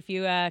right. Let's see if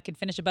you can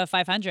finish above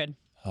 500.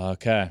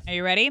 Okay. Are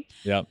you ready?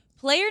 Yep.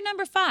 Player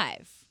number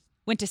 5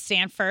 went to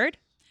Stanford,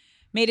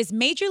 made his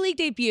major league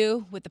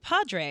debut with the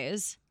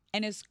Padres,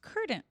 and is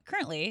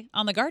currently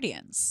on the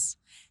Guardians.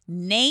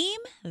 Name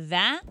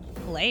that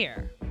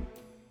player.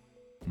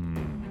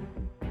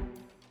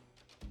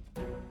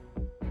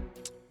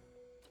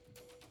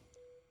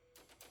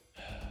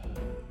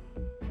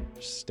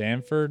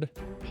 Stanford,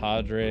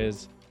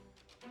 Padres,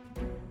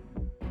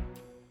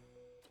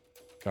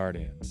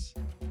 Guardians.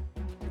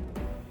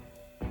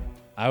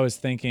 I was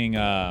thinking,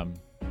 I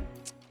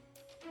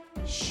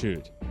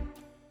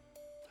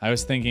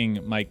was thinking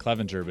Mike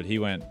Clevenger, but he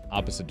went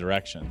opposite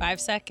direction.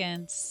 5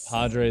 seconds.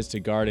 Padres to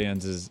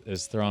Guardians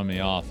is throwing me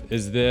off.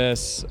 Is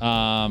this,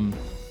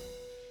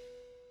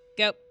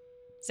 Go.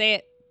 Say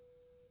it.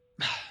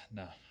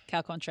 no.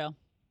 Cal Quantrill.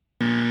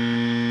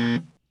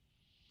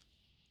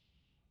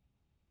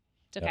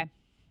 It's okay. Yep.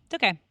 It's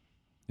okay.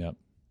 Yep.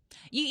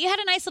 You had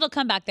a nice little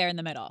comeback there in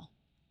the middle.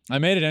 I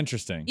made it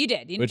interesting. You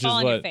did. You didn't fall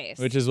on your face.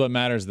 Which is what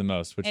matters the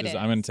most, It is.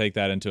 I'm going to take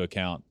that into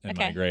account in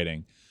my Okay.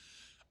 grading.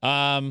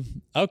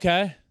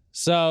 Okay.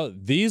 So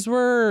these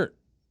were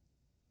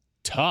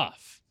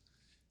tough.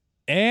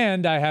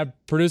 And I had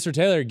producer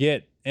Taylor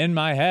get in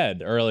my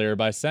head earlier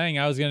by saying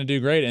I was going to do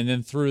great and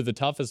then threw the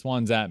toughest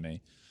ones at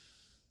me.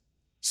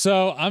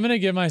 So I'm going to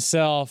give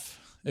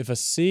myself, if a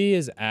C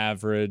is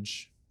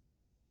average,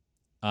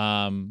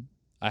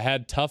 I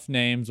had tough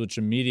names, which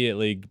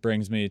immediately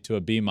brings me to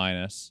a B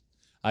minus.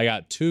 I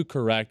got 2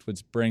 correct,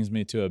 which brings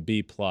me to a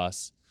B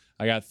plus.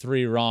 I got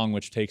 3 wrong,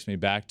 which takes me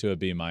back to a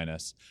B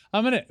minus.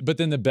 But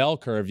then the bell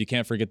curve, you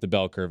can't forget the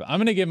bell curve. I'm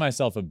gonna give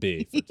myself a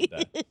B for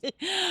today.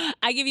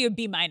 I give you a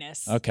B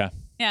minus. Okay.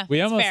 Yeah. We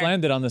that's almost fair.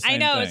 landed on the same I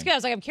know. thing. It's good. I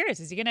was like, I'm curious.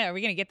 Are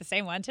we gonna get the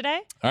same one today?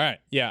 All right.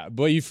 Yeah.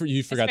 But you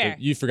forgot fair.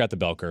 you forgot the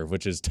bell curve,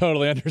 which is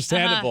totally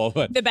understandable.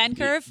 But The bend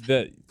curve?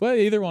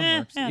 Either one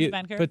works. yeah, the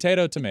bend curve.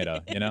 Potato,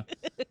 tomato, you know?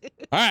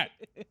 All right.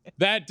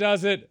 That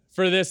does it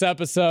for this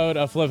episode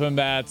of Flippin'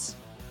 Bats.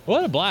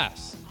 What a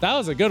blast. That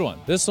was a good one.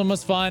 This one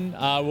was fun.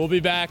 We'll be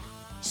back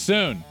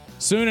soon.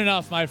 Soon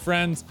enough, my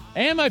friends.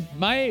 And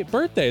my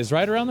birthday is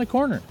right around the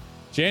corner.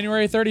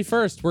 January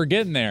 31st. We're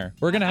getting there.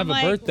 We're going to have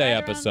a birthday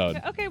episode.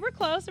 Okay, we're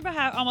close. We're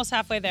about almost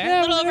halfway there.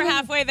 Yeah, a little we're over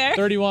halfway there.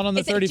 31 on the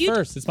Is it- do you-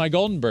 31st. It's my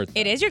golden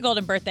birthday. It is your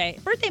golden birthday.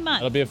 Birthday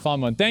month. It'll be a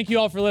fun one. Thank you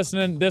all for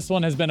listening. This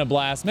one has been a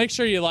blast. Make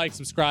sure you like,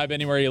 subscribe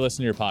anywhere you listen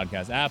to your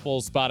podcast. Apple,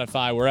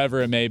 Spotify,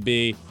 wherever it may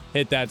be.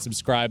 Hit that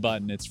subscribe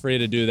button. It's free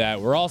to do that.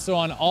 We're also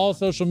on all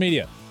social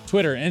media.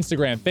 Twitter,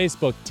 Instagram,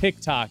 Facebook,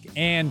 TikTok,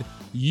 and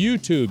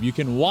YouTube. You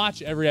can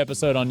watch every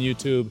episode on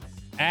YouTube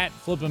at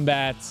Flippin'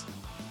 Bats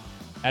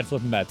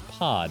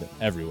Pod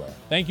everywhere.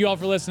 Thank you all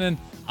for listening.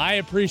 I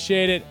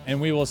appreciate it,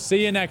 and we will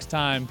see you next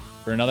time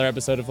for another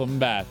episode of Flippin'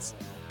 Bats.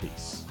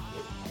 Peace.